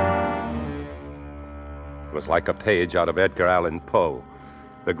 It was like a page out of Edgar Allan Poe.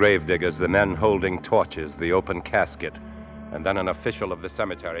 The gravediggers, the men holding torches, the open casket, and then an official of the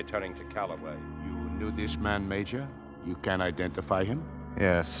cemetery turning to Calloway. You knew this man, Major? You can identify him?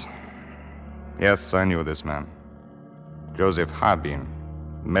 Yes. Yes, I knew this man. Joseph Harbin,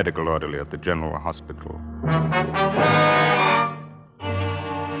 medical orderly at the General Hospital.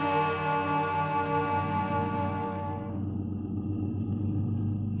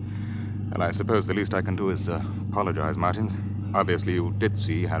 Well, I suppose the least I can do is apologize, Martins. Obviously, you did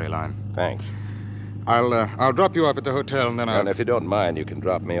see Harry Lime. Thanks. I'll drop you off at the hotel, and then And if you don't mind, you can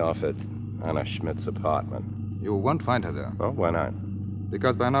drop me off at Anna Schmidt's apartment. You won't find her there. Oh, why not?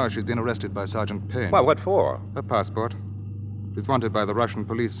 Because by now she's been arrested by Sergeant Payne. Well, what for? Her passport. She's wanted by the Russian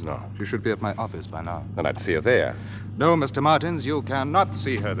police. No. She should be at my office by now. Then I'd see her there. No, Mr. Martins, you cannot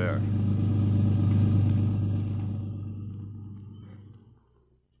see her there.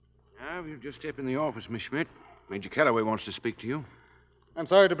 We've just stepped in the office, Miss Schmidt. Major Calloway wants to speak to you. I'm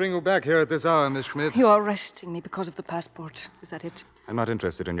sorry to bring you back here at this hour, Miss Schmidt. You're arresting me because of the passport. Is that it? I'm not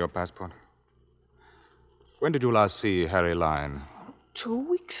interested in your passport. When did you last see Harry Lime? 2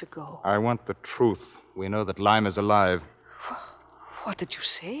 weeks ago. I want the truth. We know that Lime is alive. What did you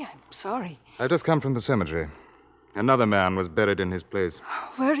say? I'm sorry. I've just come from the cemetery. Another man was buried in his place.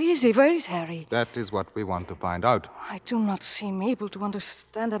 Where is he? Where is Harry? That is what we want to find out. I do not seem able to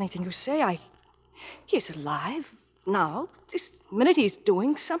understand anything you say. He is alive now. This minute he's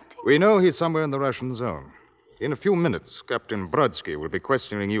doing something. We know he's somewhere in the Russian zone. In a few minutes, Captain Brodsky will be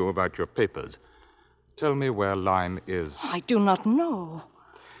questioning you about your papers. Tell me where Lime is. I do not know.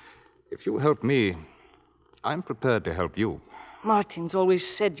 If you help me, I'm prepared to help you. Martins always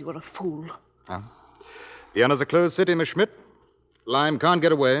said you were a fool. Huh? Vienna's a closed city, Miss Schmidt. Lime can't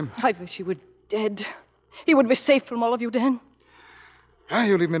get away. I wish he were dead. He would be safe from all of you then.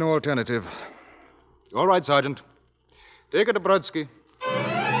 You leave me no alternative. All right, Sergeant. Take it to Brodsky.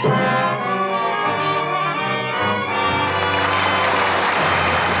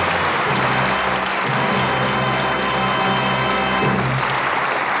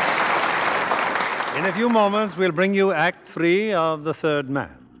 In a few moments, we'll bring you Act 3 of The Third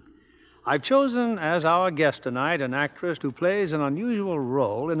Man. I've chosen as our guest tonight an actress who plays an unusual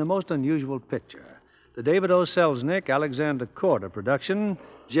role in a most unusual picture, the David O. Selznick, Alexander Korda production,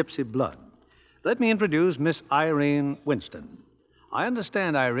 Gypsy Blood. Let me introduce Miss Irene Winston. I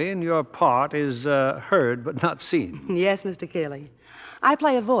understand, Irene, your part is heard but not seen. Yes, Mr. Cayley. I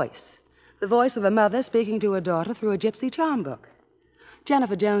play a voice, the voice of a mother speaking to her daughter through a gypsy charm book.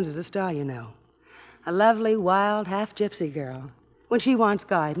 Jennifer Jones is a star, you know. A lovely, wild, half-gypsy girl. When she wants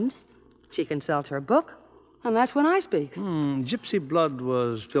guidance, she consults her book, and that's when I speak. Gypsy Blood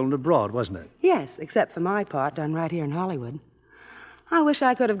was filmed abroad, wasn't it? Yes, except for my part done right here in Hollywood. I wish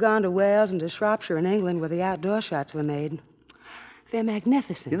I could have gone to Wales and to Shropshire in England where the outdoor shots were made. They're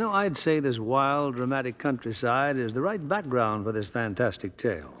magnificent. You know, I'd say this wild, dramatic countryside is the right background for this fantastic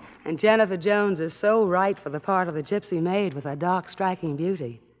tale. And Jennifer Jones is so right for the part of the gypsy maid with her dark, striking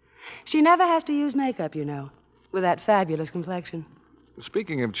beauty. She never has to use makeup, you know, with that fabulous complexion.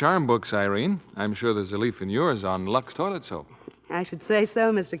 Speaking of charm books, Irene, I'm sure there's a leaf in yours on Lux toilet soap. I should say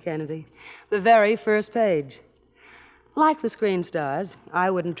so, Mr. Kennedy. The very first page. Like the screen stars,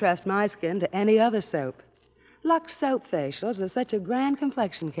 I wouldn't trust my skin to any other soap. Lux soap facials are such a grand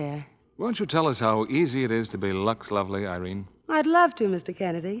complexion care. Won't you tell us how easy it is to be Lux lovely, Irene? I'd love to, Mr.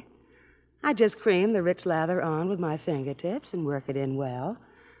 Kennedy. I just cream the rich lather on with my fingertips and work it in well.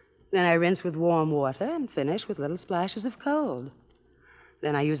 Then I rinse with warm water and finish with little splashes of cold.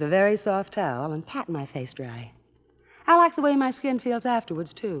 Then I use a very soft towel and pat my face dry. I like the way my skin feels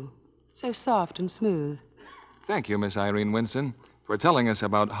afterwards, too. So soft and smooth. Thank you, Miss Irene Winston, for telling us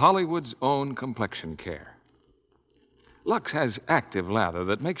about Hollywood's own complexion care. Lux has active lather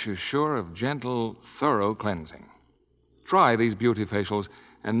that makes you sure of gentle, thorough cleansing. Try these beauty facials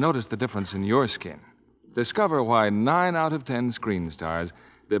and notice the difference in your skin. Discover why 9 out of 10 screen stars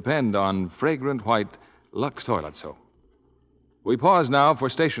depend on fragrant white Lux toilet soap. We pause now for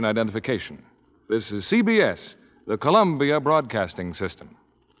station identification. This is CBS, the Columbia Broadcasting System.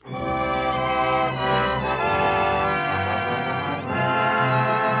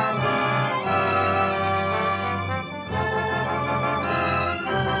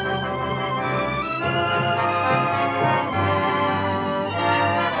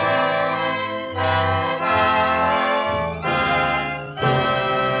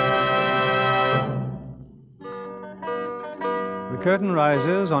 The curtain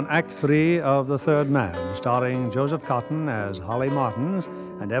rises on Act 3 of The Third Man, starring Joseph Cotton as Holly Martins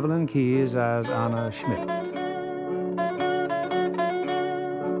and Evelyn Keyes as Anna Schmidt.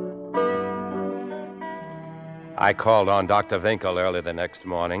 I called on Dr. Winkle early the next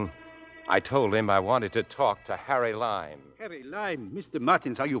morning. I told him I wanted to talk to Harry Lime. Harry Lime? Mr.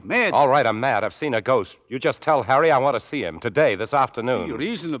 Martins, are you mad? All right, I'm mad. I've seen a ghost. You just tell Harry I want to see him today, this afternoon. Be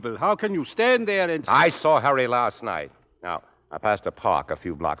reasonable. How can you stand there and... I saw Harry last night. Now, I passed a park a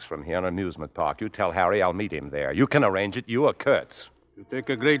few blocks from here, an amusement park. You tell Harry I'll meet him there. You can arrange it, you or Kurtz. You take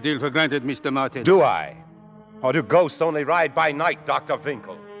a great deal for granted, Mr. Martins. Do I? Or do ghosts only ride by night, Dr.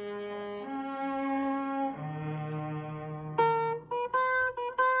 Winkle?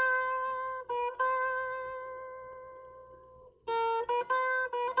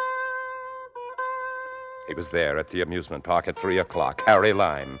 He was there at the amusement park at 3 o'clock, Harry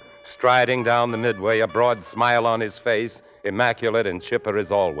Lime, striding down the midway, a broad smile on his face, immaculate and chipper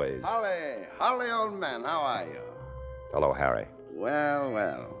as always. Holly, old man, how are you? Hello, Harry. Well,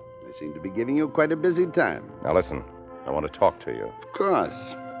 they seem to be giving you quite a busy time. Now, listen, I want to talk to you. Of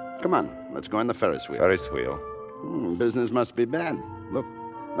course. Come on, let's go on the Ferris wheel. Ferris wheel? Business must be bad. Look,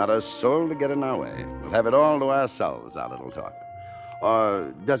 not a soul to get in our way. We'll have it all to ourselves, our little talk.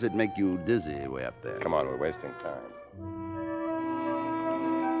 Or does it make you dizzy way up there? Come on, we're wasting time.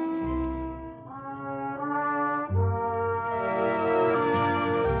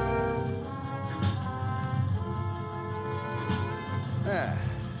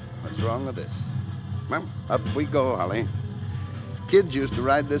 What's wrong with this? Well, up we go, Holly. Kids used to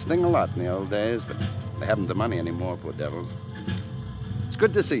ride this thing a lot in the old days, but they haven't the money anymore, poor devils. It's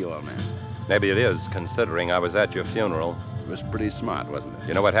good to see you, old man. Maybe it is, considering I was at your funeral. It was pretty smart, wasn't it?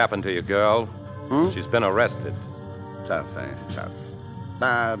 You know what happened to your girl? She's been arrested. Tough, eh? Tough.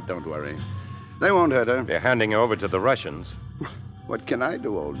 Nah, don't worry. They won't hurt her. They're handing her over to the Russians. What can I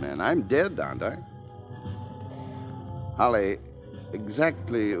do, old man? I'm dead, aren't I? Holly,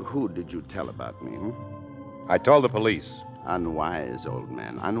 exactly who did you tell about me? I told the police. Unwise, old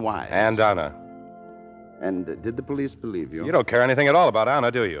man, unwise. And Anna. And did the police believe you? You don't care anything at all about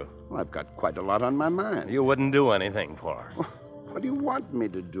Anna, do you? Well, I've got quite a lot on my mind. You wouldn't do anything for her. What do you want me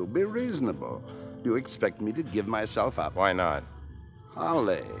to do? Be reasonable. Do you expect me to give myself up? Why not?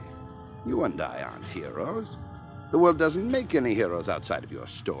 Holly, you and I aren't heroes. The world doesn't make any heroes outside of your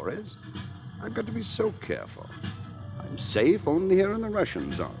stories. I've got to be so careful. I'm safe only here in the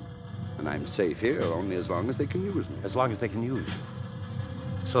Russian zone. And I'm safe here only as long as they can use me. As long as they can use you.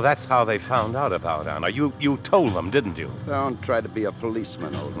 So that's how they found out about Anna. You told them, didn't you? Don't try to be a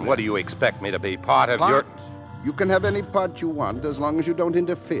policeman, old man. What do you expect me to be? Part of Part? your... You can have any part you want as long as you don't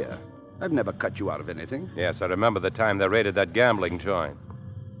interfere. I've never cut you out of anything. Yes, I remember the time they raided that gambling joint.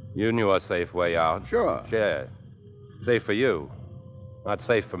 You knew a safe way out. Sure. Yeah. Safe for you. Not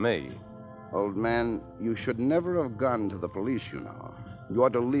safe for me. Old man, you should never have gone to the police, you know. You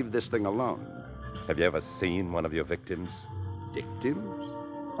ought to leave this thing alone. Have you ever seen one of your victims? Victims?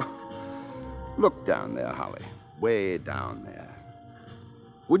 Look down there, Holly. Way down there.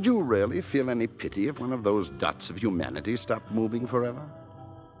 Would you really feel any pity if one of those dots of humanity stopped moving forever?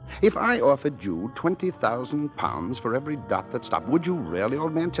 If I offered you 20,000 pounds for every dot that stopped, would you really,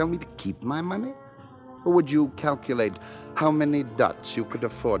 old man, tell me to keep my money? Or would you calculate how many dots you could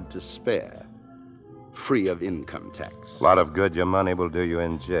afford to spare, free of income tax? A lot of good your money will do you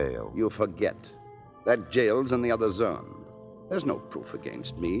in jail. You forget. That jail's in the other zone. There's no proof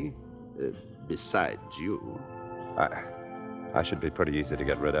against me, besides you. I should be pretty easy to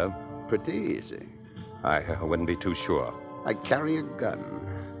get rid of. Pretty easy. I wouldn't be too sure. I carry a gun.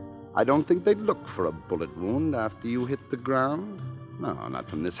 I don't think they'd look for a bullet wound after you hit the ground. No, not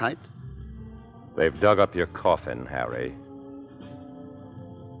from this height. They've dug up your coffin, Harry.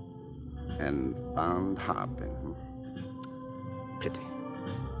 And found Harbin. Pity.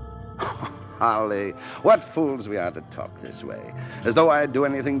 Holly, what fools we are to talk this way. As though I'd do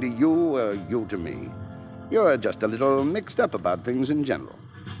anything to you or you to me. You're just a little mixed up about things in general.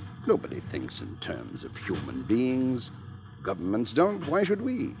 Nobody thinks in terms of human beings. Governments don't. Why should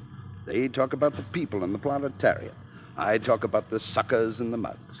we? They talk about the people in the proletariat. I talk about the suckers and the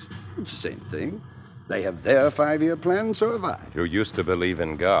mugs. It's the same thing. They have their 5-year plan, so have I. You used to believe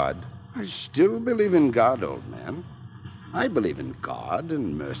in God. I still believe in God, old man. I believe in God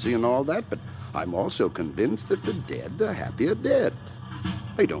and mercy and all that, but I'm also convinced that the dead are happier dead.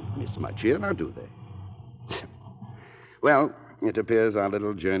 They don't miss much here, now do they? Well, it appears our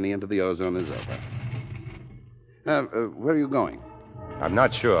little journey into the ozone is over. Where are you going? I'm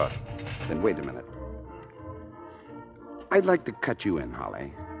not sure. Then wait a minute. I'd like to cut you in,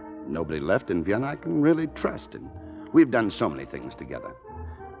 Holly. Nobody left in Vienna I can really trust, and we've done so many things together.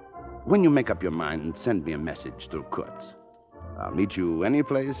 When you make up your mind, send me a message through Kurtz. I'll meet you any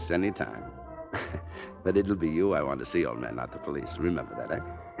place, any time. But it'll be you I want to see, old man, not the police. Remember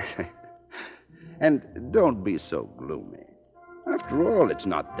that, eh? And don't be so gloomy. After all, it's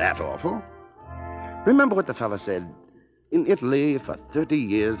not that awful. Remember what the fellow said? In Italy, for 30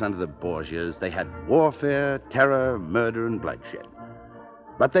 years under the Borgias, they had warfare, terror, murder, and bloodshed.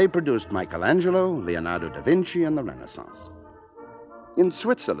 But they produced Michelangelo, Leonardo da Vinci, and the Renaissance. In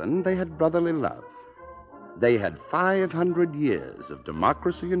Switzerland, they had brotherly love. They had 500 years of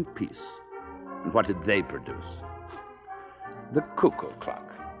democracy and peace. And what did they produce? The cuckoo clock.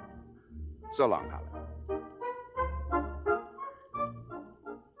 So long, Holly.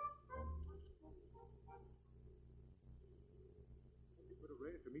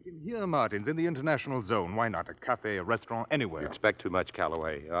 Here, Martins, in the international zone. Why not? A cafe, a restaurant, anywhere. You expect too much,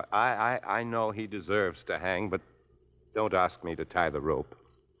 Calloway. I know he deserves to hang, but don't ask me to tie the rope.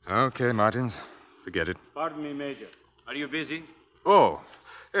 Okay, Martins. Forget it. Pardon me, Major. Are you busy? Oh,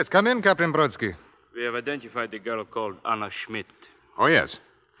 yes, come in, Captain Brodsky. We have identified the girl called Anna Schmidt. Oh, yes.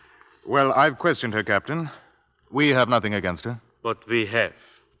 Well, I've questioned her, Captain. We have nothing against her. But we have.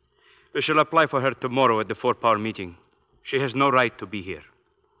 We shall apply for her tomorrow at the 4-power meeting. She has no right to be here.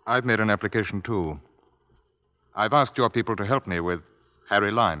 I've made an application, too. I've asked your people to help me with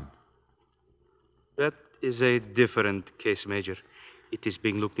Harry Lime. That is a different case, Major. It is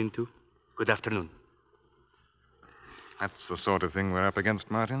being looked into. Good afternoon. That's the sort of thing we're up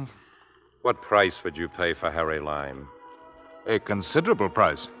against, Martins. What price would you pay for Harry Lime? A considerable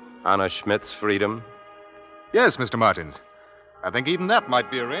price. Anna Schmidt's freedom? Yes, Mr. Martins. I think even that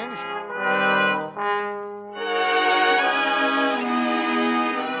might be arranged.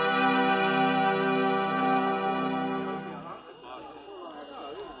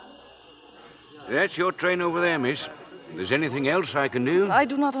 That's your train over there, miss. If there's anything else I can do? I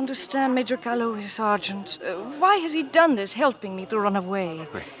do not understand, Major Calloway, Sergeant. Why has he done this, helping me to run away?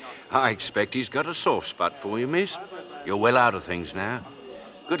 I expect he's got a soft spot for you, miss. You're well out of things now.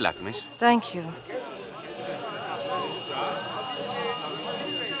 Good luck, miss. Thank you.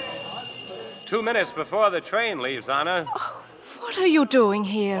 2 minutes before the train leaves, Anna. What are you doing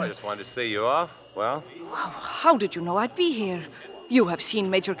here? I just wanted to see you off. Well? How did you know I'd be here? You have seen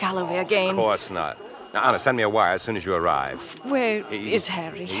Major Calloway again. Of course not. Now, Anna, send me a wire as soon as you arrive. Where is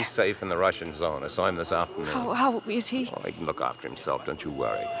Harry? He's safe in the Russian zone. I saw him this afternoon. How is he? Oh, he can look after himself, don't you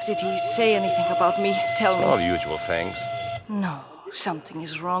worry. Did he say anything about me? Tell me. All the usual things. No, something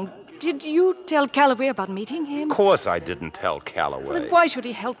is wrong. Did you tell Calloway about meeting him? Of course I didn't tell Calloway. Then why should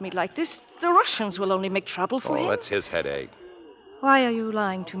he help me like this? The Russians will only make trouble for him. Oh, that's his headache. Why are you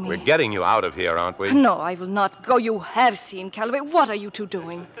lying to me? We're getting you out of here, aren't we? No, I will not go. You have seen Calloway. What are you two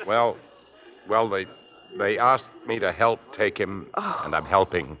doing? Well, they asked me to help take him, and I'm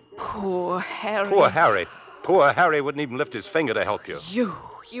helping. Poor Harry. Poor Harry. Poor Harry wouldn't even lift his finger to help you.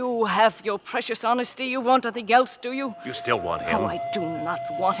 You have your precious honesty. You want nothing else, do you? You still want him? Oh, I do not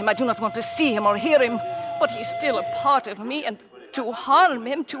want him. I do not want to see him or hear him. But he's still a part of me, and to harm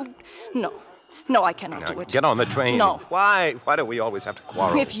him, No, I cannot do it. Get on the train. No. Why? Why do we always have to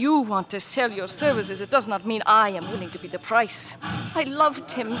quarrel? If you want to sell your services, it does not mean I am willing to be the price. I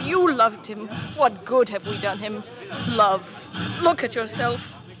loved him. You loved him. What good have we done him? Love. Look at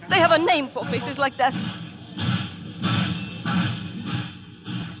yourself. They have a name for faces like that.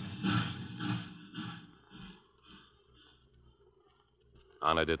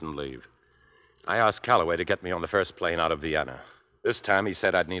 Anna didn't leave. I asked Calloway to get me on the first plane out of Vienna. This time he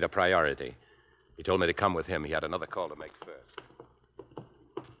said I'd need a priority. He told me to come with him. He had another call to make first.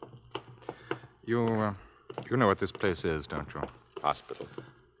 You know what this place is, don't you? Hospital.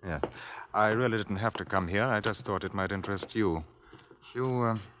 Yeah. I really didn't have to come here. I just thought it might interest you.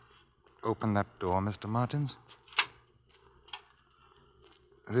 You, open that door, Mr. Martins?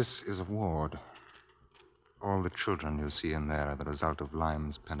 This is a ward. All the children you see in there are the result of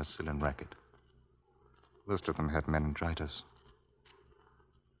Lyme's penicillin racket. Most of them had meningitis.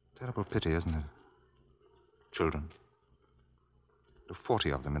 Terrible pity, isn't it? Children. There are 40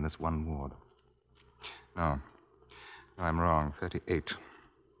 of them in this one ward. No, I'm wrong. 38.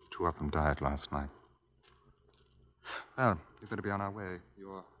 2 of them died last night. Well, you're going to be on our way.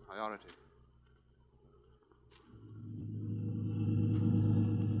 Your priority.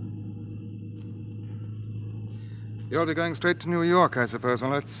 You'll be going straight to New York, I suppose.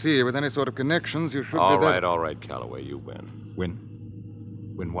 Well, let's see. With any sort of connections, you should All be right, all right, Calloway. You win. Win?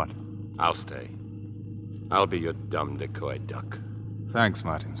 Win what? I'll stay. I'll be your dumb decoy duck. Thanks,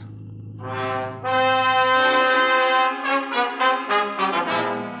 Martins.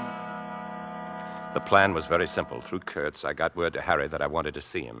 The plan was very simple. Through Kurtz, I got word to Harry that I wanted to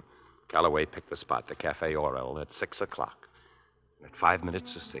see him. Calloway picked the spot, the Cafe Orel, at 6 o'clock. And at 5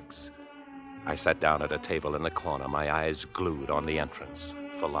 minutes to 6, I sat down at a table in the corner, my eyes glued on the entrance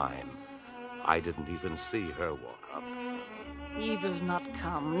for Lyme. I didn't even see her walk up. He will not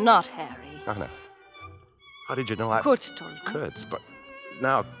come, not Harry. Anna, how did you know I... Kurtz told me. Kurtz, but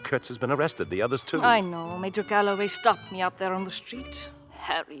now Kurtz has been arrested. The others, too. I know. Major Calloway stopped me out there on the street.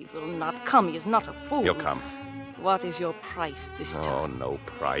 Harry will not come. He is not a fool. He'll come. What is your price this time? Oh, no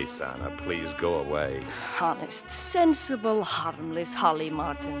price, Anna. Please go away. Honest, sensible, harmless Holly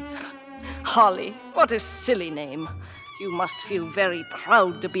Martins. Holly, what a silly name. You must feel very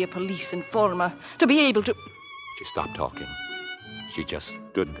proud to be a police informer, to be able to... She stopped talking. She just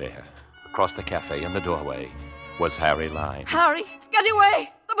stood there. Across the cafe in the doorway was Harry Lyme. Harry, get away!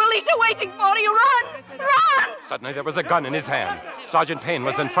 The police are waiting for you! Run! Run! Suddenly there was a gun in his hand. Sergeant Payne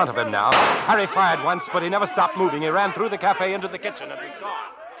was in front of him now. Harry fired once, but he never stopped moving. He ran through the cafe into the kitchen and was gone.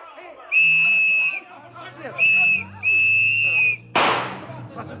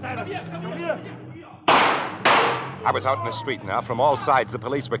 I was out in the street now. From all sides, the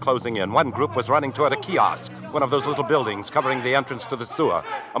police were closing in. One group was running toward a kiosk, one of those little buildings covering the entrance to the sewer.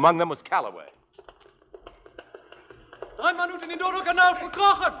 Among them was Calloway. 3 Minuten in den Kanal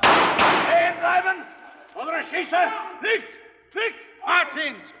verkrochen. Stehen bleiben! Oder ich schieße! Nicht! Nicht!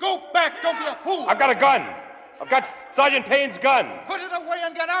 Martins, go back! Don't be a fool! I've got a gun. I've got Sergeant Payne's gun. Put it away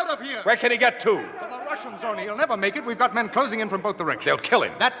and get out of here! Where can he get to? To the Russian zone. He'll never make it. We've got men closing in from both directions. They'll kill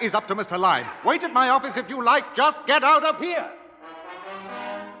him. That is up to Mr. Lyme. Wait at my office if you like. Just get out of here!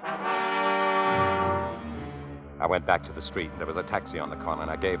 I went back to the street, and there was a taxi on the corner, and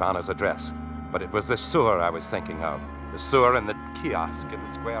I gave Anna's address. But it was the sewer I was thinking of. The sewer and the kiosk in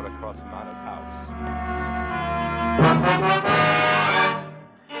the square across from Anna's house.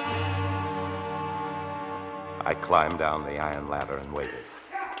 I climbed down the iron ladder and waited.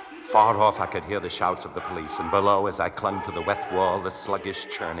 Far off, I could hear the shouts of the police, and below, as I clung to the wet wall, the sluggish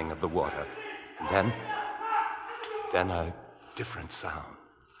churning of the water. And then, Then a different sound.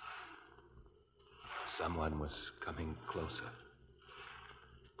 Someone was coming closer.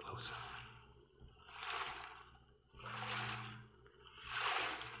 Closer.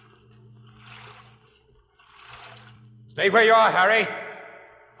 Stay where you are, Harry.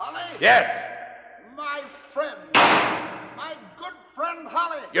 Holly? Yes. My friend. My good friend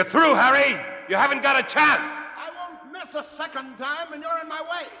Holly. You're through, Harry. You haven't got a chance. I won't miss a second time, and you're in my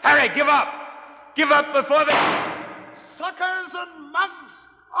way. Harry, give up. Give up before the... Suckers and mugs.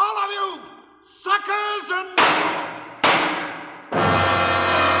 All of you. Suckers and...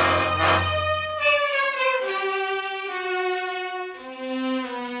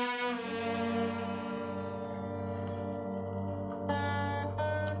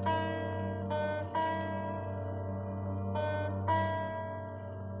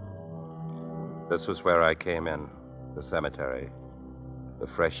 This was where I came in, the cemetery, the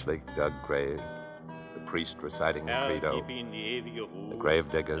freshly dug grave, the priest reciting the credo, the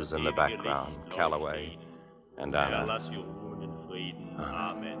grave diggers in the background, Calloway and Anna. Lass ihr ruhen in Frieden.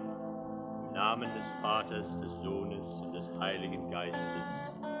 Amen. Im Namen des Vaters, des Sohnes und des Heiligen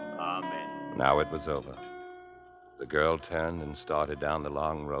Geistes. Amen. Now it was over. The girl turned and started down the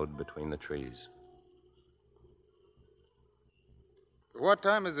long road between the trees. What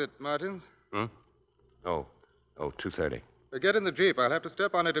time is it, Martins? Oh, 2:30. Get in the Jeep. I'll have to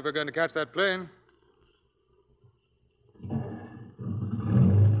step on it if we're going to catch that plane.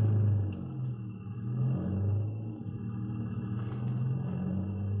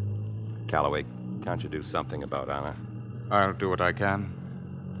 Calloway, can't you do something about Anna? I'll do what I can,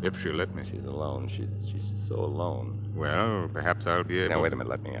 if she'll let me. She's alone. She's so alone. Well, perhaps I'll be able... Now, wait a minute.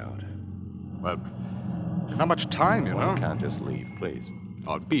 Let me out. Well, there's not much time, you know. One can't just leave, please.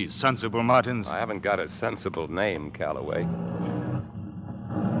 Oh, be sensible, Martins. I haven't got a sensible name, Calloway.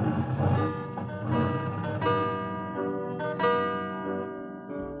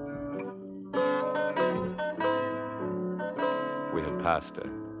 We had passed her.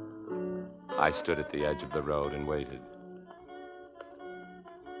 I stood at the edge of the road and waited.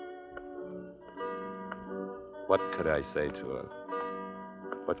 What could I say to her?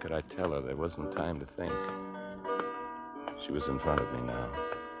 What could I tell her? There wasn't time to think. She was in front of me now.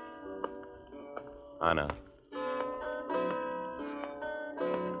 Anna.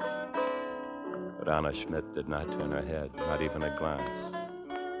 But Anna Schmidt did not turn her head, not even a glance.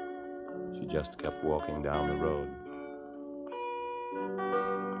 She just kept walking down the road.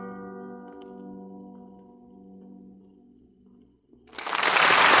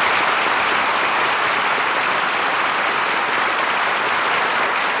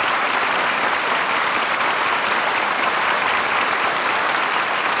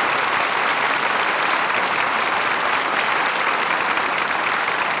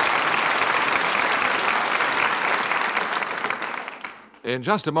 In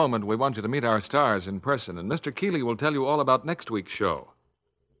just a moment, we want you to meet our stars in person, and Mr. Keeley will tell you all about next week's show.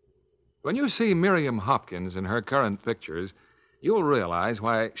 When you see Miriam Hopkins in her current pictures, you'll realize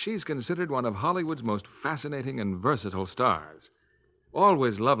why she's considered one of Hollywood's most fascinating and versatile stars.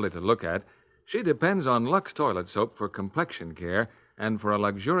 Always lovely to look at, she depends on Lux toilet soap for complexion care and for a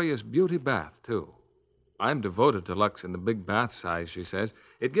luxurious beauty bath, too. I'm devoted to Lux in the big bath size, she says.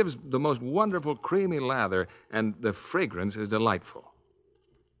 It gives the most wonderful creamy lather, and the fragrance is delightful.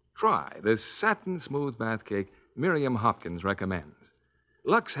 Try this satin-smooth bath cake Miriam Hopkins recommends.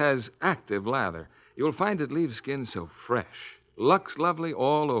 Lux has active lather. You'll find it leaves skin so fresh. Lux lovely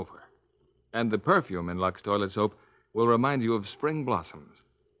all over. And the perfume in Lux toilet soap will remind you of spring blossoms.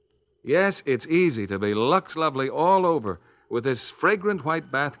 Yes, it's easy to be Lux lovely all over with this fragrant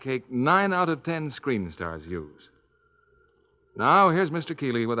white bath cake 9 out of 10 screen stars use. Now, here's Mr.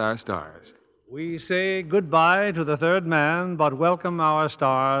 Keeley with our stars. We say goodbye to the third man, but welcome our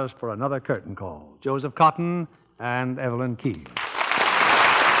stars for another curtain call. Joseph Cotton and Evelyn Keyes.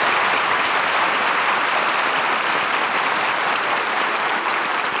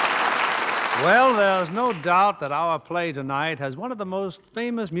 Well, there's no doubt that our play tonight has one of the most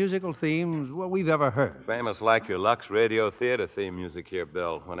famous musical themes we've ever heard. Famous like your Lux Radio Theater theme music here,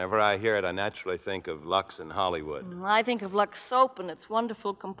 Bill. Whenever I hear it, I naturally think of Lux in Hollywood. I think of Lux soap and its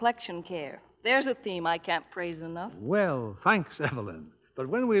wonderful complexion care. There's a theme I can't praise enough. Well, thanks, Evelyn. But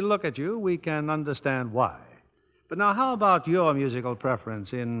when we look at you, we can understand why. But now, how about your musical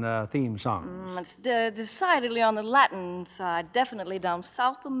preference in theme songs? It's decidedly on the Latin side, definitely down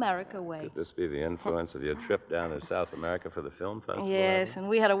South America way. Could this be the influence of your trip down to South America for the film festival? Yes, and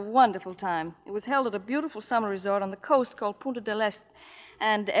we had a wonderful time. It was held at a beautiful summer resort on the coast called Punta del Este.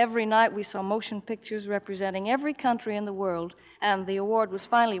 And every night we saw motion pictures representing every country in the world, and the award was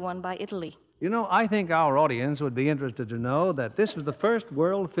finally won by Italy. You know, I think our audience would be interested to know that this was the first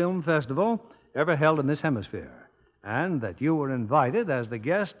World Film Festival ever held in this hemisphere, and that you were invited as the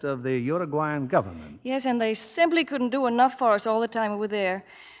guest of the Uruguayan government. Yes, and they simply couldn't do enough for us all the time we were there.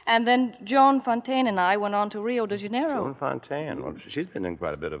 And then Joan Fontaine and I went on to Rio de Janeiro. Joan Fontaine. Well, she's been doing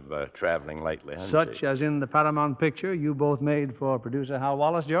quite a bit of traveling lately, hasn't Such she? as in the Paramount picture you both made for producer Hal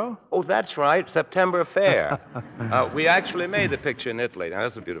Wallace, Joe? Oh, that's right. September Fair. We actually made the picture in Italy. Now,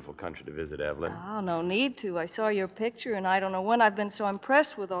 that's a beautiful country to visit, Evelyn. Oh, no need to. I saw your picture, and I don't know when I've been so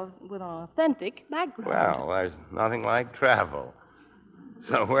impressed with an authentic background. Well, there's nothing like travel.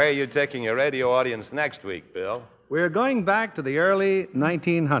 So where are you taking your radio audience next week, Bill? We're going back to the early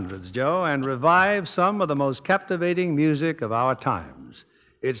 1900s, Joe, and revive some of the most captivating music of our times.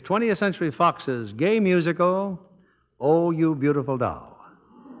 It's 20th Century Fox's gay musical, Oh, You Beautiful Doll.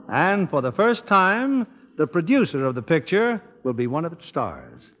 And for the first time, the producer of the picture will be one of its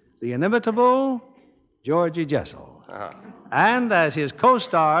stars, the inimitable Georgie Jessel. And as his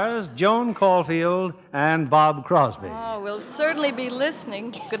co-stars, Joan Caulfield and Bob Crosby. Oh, we'll certainly be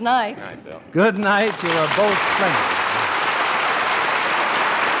listening. Good night. Good night, Bill. Good night. You are both splendid.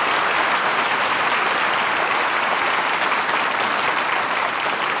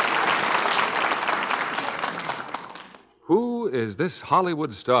 Who is this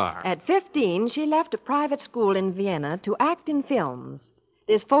Hollywood star? At 15, she left a private school in Vienna to act in films.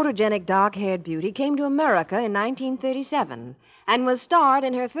 This photogenic dark-haired beauty came to America in 1937 and was starred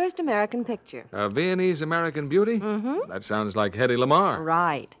in her first American picture. A Viennese-American beauty? Mm-hmm. That sounds like Hedy Lamarr.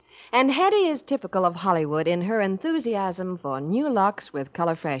 Right. And Hedy is typical of Hollywood in her enthusiasm for new looks with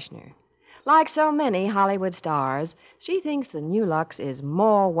color freshener. Like so many Hollywood stars, she thinks the new Lux is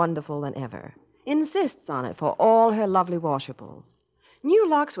more wonderful than ever. Insists on it for all her lovely washables. New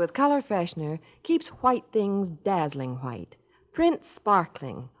Lux with color freshener keeps white things dazzling white. Prints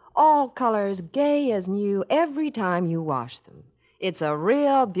sparkling, all colors gay as new every time you wash them. It's a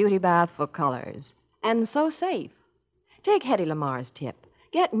real beauty bath for colors, and so safe. Take Hedy Lamarr's tip.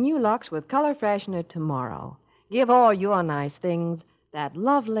 Get New Lux with color freshener tomorrow. Give all your nice things that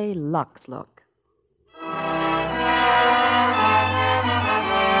lovely Lux look.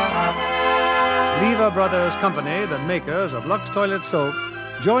 Lever Brothers Company, the makers of Lux Toilet Soap,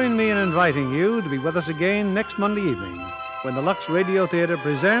 join me in inviting you to be with us again next Monday evening when the Lux Radio Theater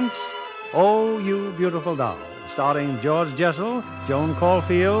presents Oh, You Beautiful Doll, starring George Jessel, Joan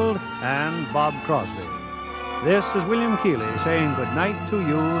Caulfield, and Bob Crosby. This is William Keighley saying good night to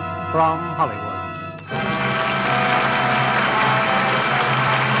you from Hollywood.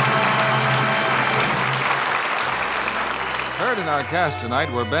 Heard in our cast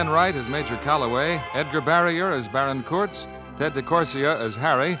tonight were Ben Wright as Major Calloway, Edgar Barrier as Baron Kurtz, Ted DeCorsia as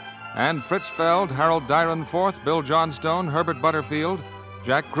Harry, and Fritz Feld, Harold Dyron IV, Bill Johnstone, Herbert Butterfield,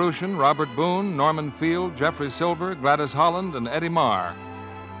 Jack Crucian, Robert Boone, Norman Field, Jeffrey Silver, Gladys Holland, and Eddie Marr.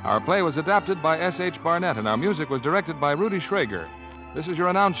 Our play was adapted by S.H. Barnett, and our music was directed by Rudy Schrager. This is your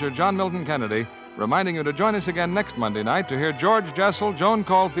announcer, John Milton Kennedy, reminding you to join us again next Monday night to hear George Jessel, Joan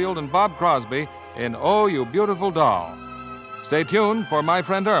Caulfield, and Bob Crosby in Oh, You Beautiful Doll. Stay tuned for My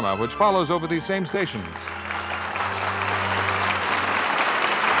Friend Irma, which follows over these same stations.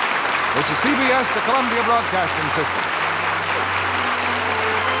 This is CBS, the Columbia Broadcasting System.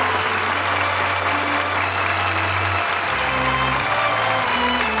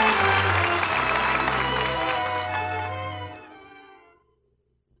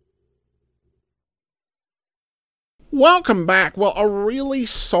 Welcome back. Well, a really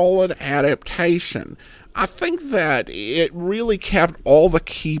solid adaptation. I think that it really kept all the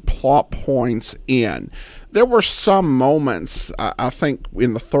key plot points in. There were some moments, I think,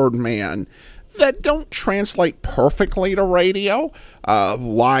 in The Third Man that don't translate perfectly to radio,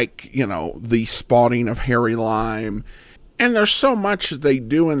 like, the spotting of Harry Lime. And there's so much they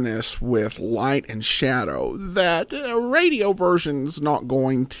do in this with light and shadow that a radio version's not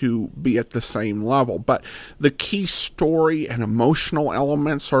going to be at the same level. But the key story and emotional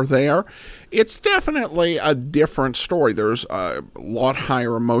elements are there. It's definitely a different story. There's a lot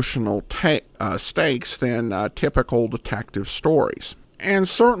higher emotional stakes than typical detective stories. And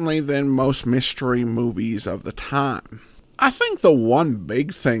certainly than most mystery movies of the time. I think the one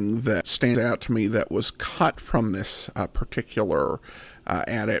big thing that stands out to me that was cut from this particular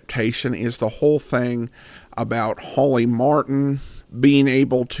adaptation is the whole thing about Holly Martin being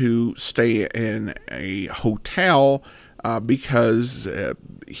able to stay in a hotel because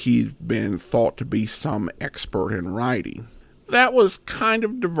he'd been thought to be some expert in writing. That was kind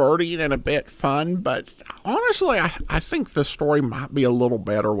of diverting and a bit fun, but honestly, I think the story might be a little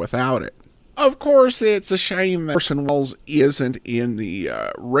better without it. Of course, it's a shame that Orson Welles isn't in the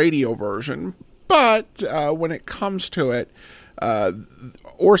radio version, but when it comes to it,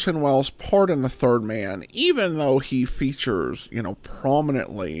 Orson Welles' part in The Third Man, even though he features,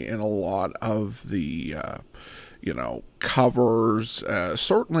 prominently in a lot of the, covers,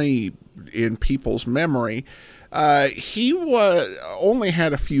 certainly in people's memory, he only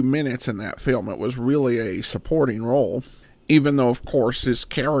had a few minutes in that film. It was really a supporting role, even though, of course, his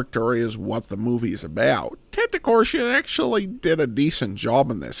character is what the movie is about. Ted DeCorsia actually did a decent job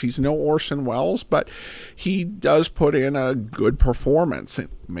in this. He's no Orson Welles, but he does put in a good performance.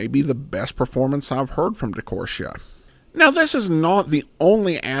 Maybe the best performance I've heard from DeCorsia. Now, this is not the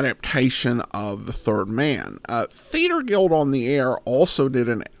only adaptation of The Third Man. Theater Guild on the Air also did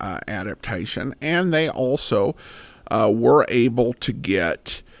an adaptation, and they also were able to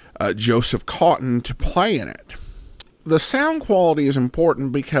get Joseph Cotten to play in it. The sound quality is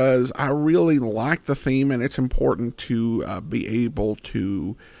important because I really like the theme, and it's important to be able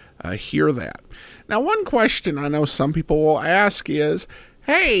to hear that. Now, one question I know some people will ask is,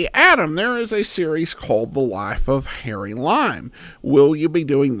 hey, Adam, there is a series called The Life of Harry Lime. Will you be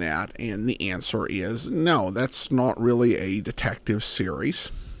doing that? And the answer is no, that's not really a detective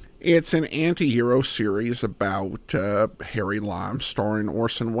series. It's an anti-hero series about Harry Lime starring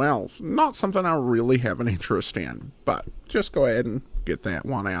Orson Welles. Not something I really have an interest in, but just go ahead and get that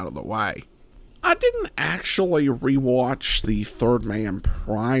one out of the way. I didn't actually rewatch The Third Man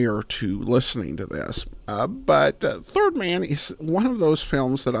prior to listening to this, but Third Man is one of those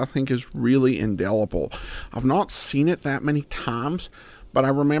films that I think is really indelible. I've not seen it that many times, but I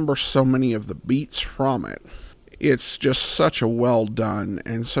remember so many of the beats from it. It's just such a well done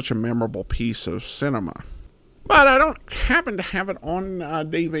and such a memorable piece of cinema. But I don't happen to have it on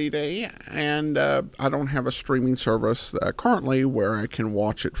DVD, and I don't have a streaming service currently where I can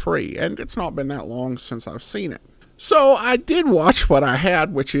watch it free, and it's not been that long since I've seen it. So I did watch what I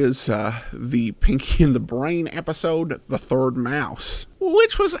had, which is the Pinky and the Brain episode, The Third Mouse,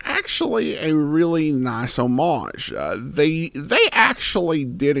 which was actually a really nice homage. They actually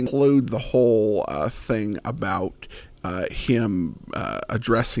did include the whole thing about him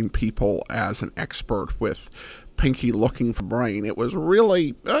addressing people as an expert with Pinky looking for brain. It was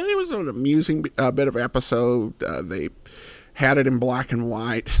really, it was an amusing bit of episode. They had it in black and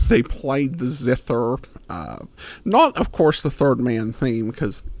white. They played the zither. Not, of course, the Third Man theme,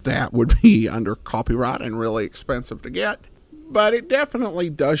 because that would be under copyright and really expensive to get. But it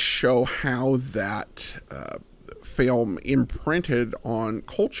definitely does show how that film imprinted on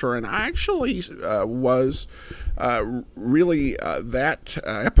culture. And I actually was really, that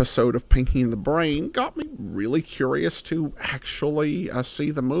episode of Pinky and the Brain got me really curious to actually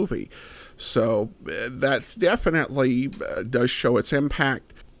see the movie. So that definitely does show its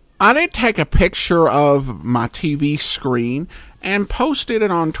impact. I did take a picture of my TV screen and posted it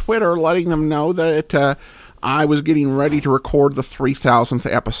on Twitter, letting them know that I was getting ready to record the 3000th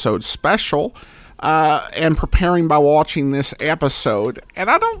episode special and preparing by watching this episode. And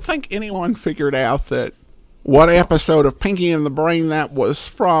I don't think anyone figured out that what episode of Pinky and the Brain that was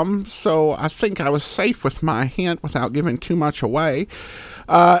from, so I think I was safe with my hint without giving too much away.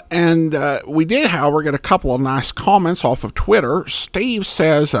 And we did, however, get a couple of nice comments off of Twitter. Steve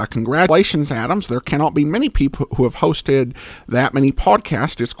says, congratulations, Adams. There cannot be many people who have hosted that many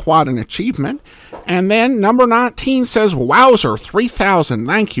podcasts. It's quite an achievement. And then number 19 says, wowzer, 3,000.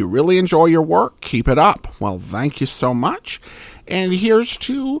 Thank you. Really enjoy your work. Keep it up. Well, thank you so much. And here's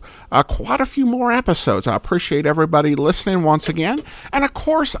to quite a few more episodes. I appreciate everybody listening once again. And of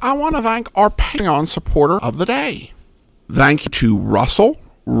course, I want to thank our Patreon supporter of the day. Thank you to Russell.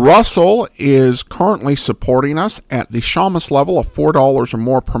 Russell is currently supporting us at the Shamus level of $4 or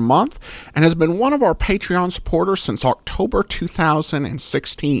more per month and has been one of our Patreon supporters since October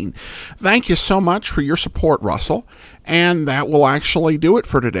 2016. Thank you so much for your support, Russell. And that will actually do it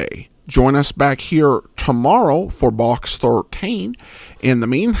for today. Join us back here tomorrow for Box 13. In the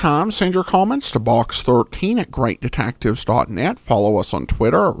meantime, send your comments to box13@greatdetectives.net. Follow us on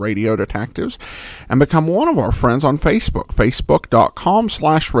Twitter at Radio Detectives and become one of our friends on Facebook,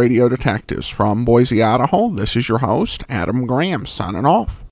 facebook.com/Radio Detectives. From Boise, Idaho, this is your host, Adam Graham, signing off.